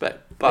you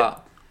expect.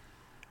 But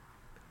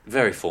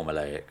very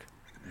formulaic,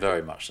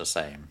 very much the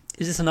same.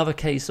 Is this another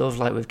case of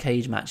like with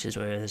cage matches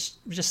where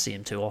we just see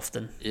them too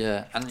often?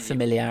 Yeah, and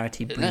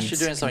Familiarity unless breeds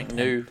you're doing something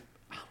contempt.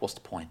 new, what's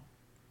the point?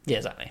 Yeah,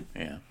 exactly.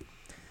 Yeah.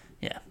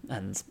 Yeah,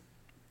 and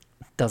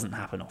it doesn't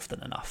happen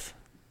often enough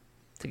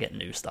to get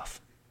new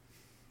stuff.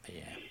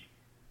 Yeah.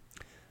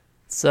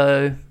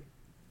 So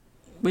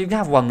we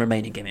have one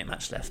remaining gimmick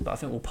match left, but I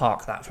think we'll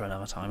park that for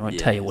another time. I won't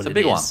tell you what it's a it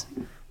big is.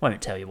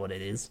 Won't tell you what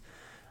it is.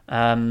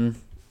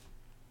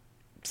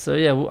 So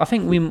yeah, well, I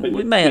think we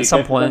may at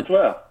some point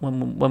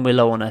when we're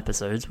low on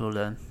episodes, we'll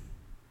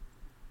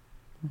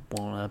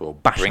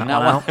bash bring that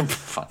one out. For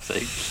fuck's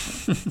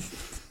sake.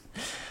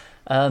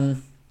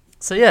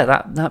 So yeah,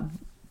 that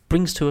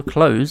brings to a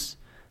close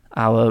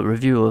our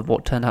review of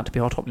what turned out to be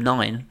our top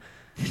 9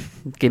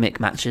 gimmick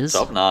matches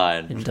Top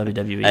 9 in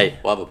WWE. Hey,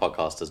 what other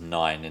podcast has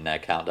 9 in their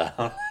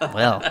countdown?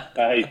 Well,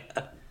 Hey,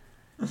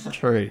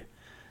 true.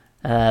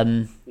 we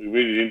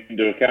really didn't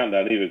do a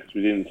countdown either because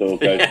we didn't sort of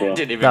go for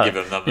Didn't even No, give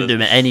them didn't numbers. do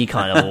it in any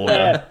kind of order.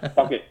 Yeah,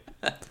 fuck it.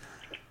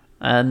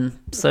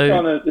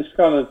 So This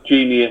kind of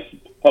genius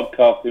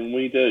podcasting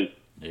we do.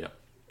 Yeah,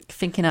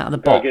 thinking out of the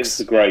Go box. against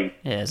the grain.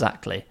 Yeah,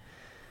 exactly.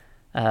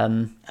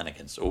 and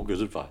against all good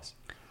advice.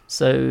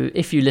 So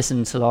if you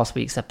listened to last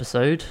week's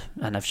episode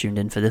and have tuned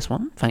in for this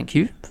one, thank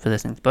you for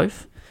listening to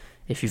both.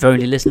 If you've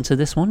only listened to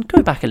this one,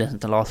 go back and listen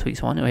to last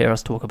week's one. You'll hear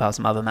us talk about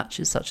some other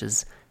matches such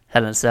as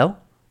Hell in a Cell,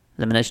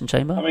 Elimination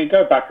Chamber. I mean,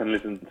 go back and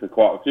listen to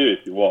quite a few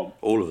if you want.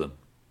 All of them.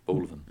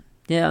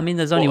 Yeah, I mean,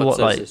 there's only What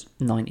like episodes?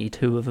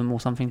 92 of them or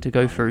something to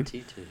go through.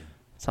 T2.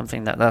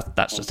 Something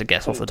that's just a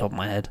guess off the top of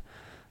my head.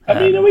 I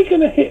mean, are we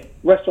going to hit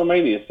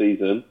WrestleMania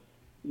season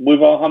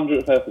with our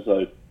 100th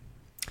episode?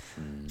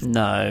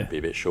 No, Be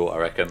a bit short, I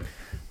reckon.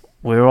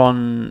 we're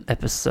on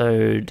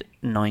episode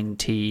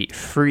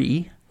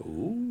 93,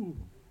 Ooh.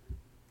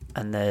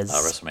 and there's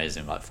WrestleMania's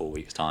in like 4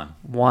 weeks' time.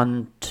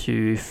 1,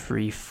 2,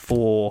 3,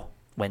 4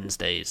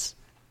 Wednesdays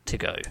to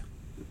go.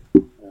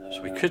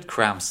 So we could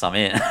cram some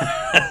in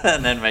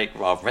and then make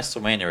our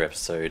WrestleMania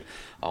episode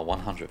our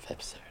 100th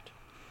episode.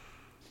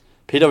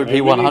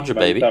 PWP 100,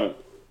 baby.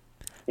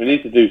 We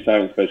need to do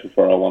something special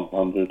for our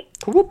 100.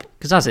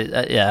 Because as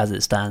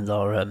it stands,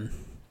 our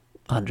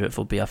 100th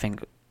will be, I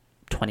think,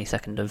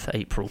 22nd of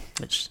April,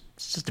 which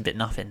is just a bit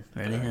nothing,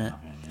 really, isn't it?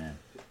 Yeah.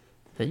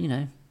 But,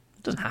 it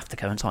doesn't have to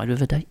coincide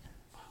with a date.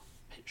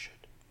 It should.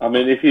 I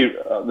mean, if you...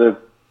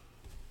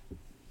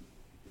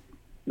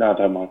 No,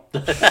 don't mind.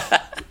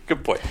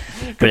 Good point.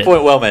 Good Brilliant.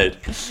 point, well made.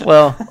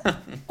 Well,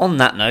 on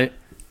that note,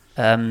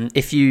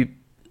 if you...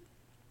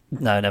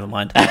 No, never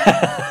mind.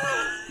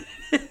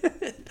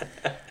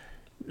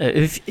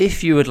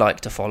 If you would like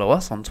to follow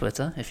us on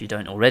Twitter, if you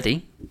don't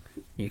already,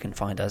 you can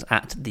find us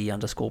at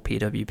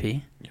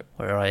 @the_PWP,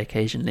 where I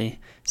occasionally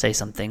say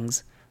some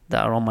things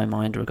that are on my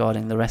mind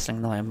regarding the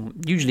wrestling that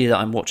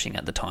I'm watching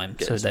at the time.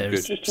 So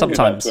there's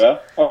sometimes... I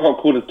got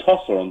called a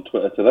tosser on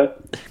Twitter today.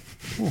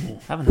 Ooh,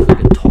 haven't had a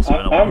good tosser in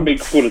a I while. haven't been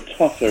called a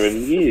tosser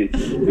in years.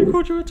 Who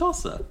called you a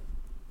tosser?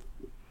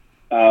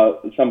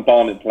 Some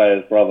Barnet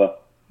player's brother.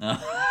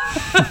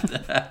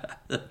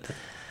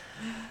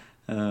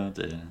 Oh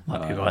dear.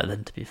 Might be right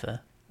then, to be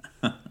fair.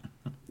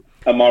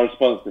 And my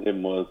response to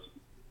him was,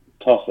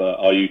 "Tosser,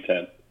 are you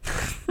 10?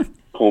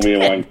 Call me a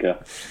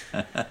wanker."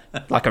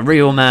 Like a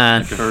real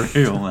man. Like a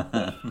real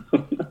man.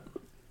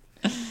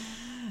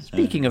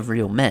 Speaking of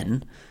real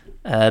men,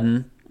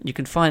 you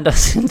can find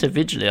us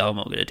individually. I'm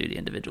not going to do the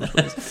individuals,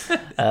 please.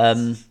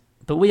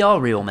 But we are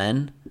real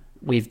men.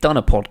 We've done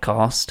a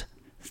podcast.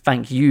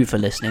 Thank you for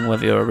listening,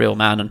 whether you're a real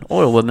man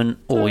or a woman,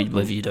 or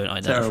whether you don't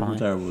identify.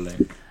 Terrible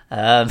link.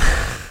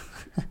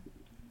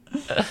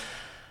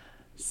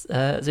 So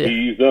yeah,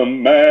 He's a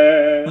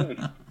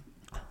man.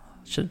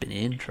 should have been the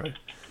intro.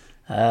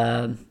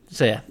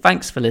 So yeah,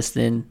 thanks for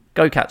listening.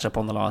 Go catch up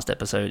on the last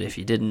episode if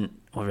you didn't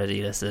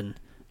already listen,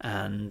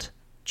 and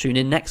tune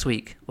in next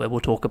week where we'll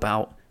talk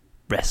about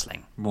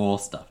wrestling. More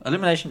stuff.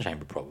 Elimination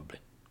Chamber, probably.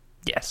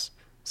 Yes.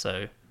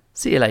 So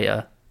see you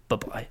later.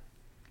 Bye-bye.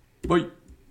 Bye.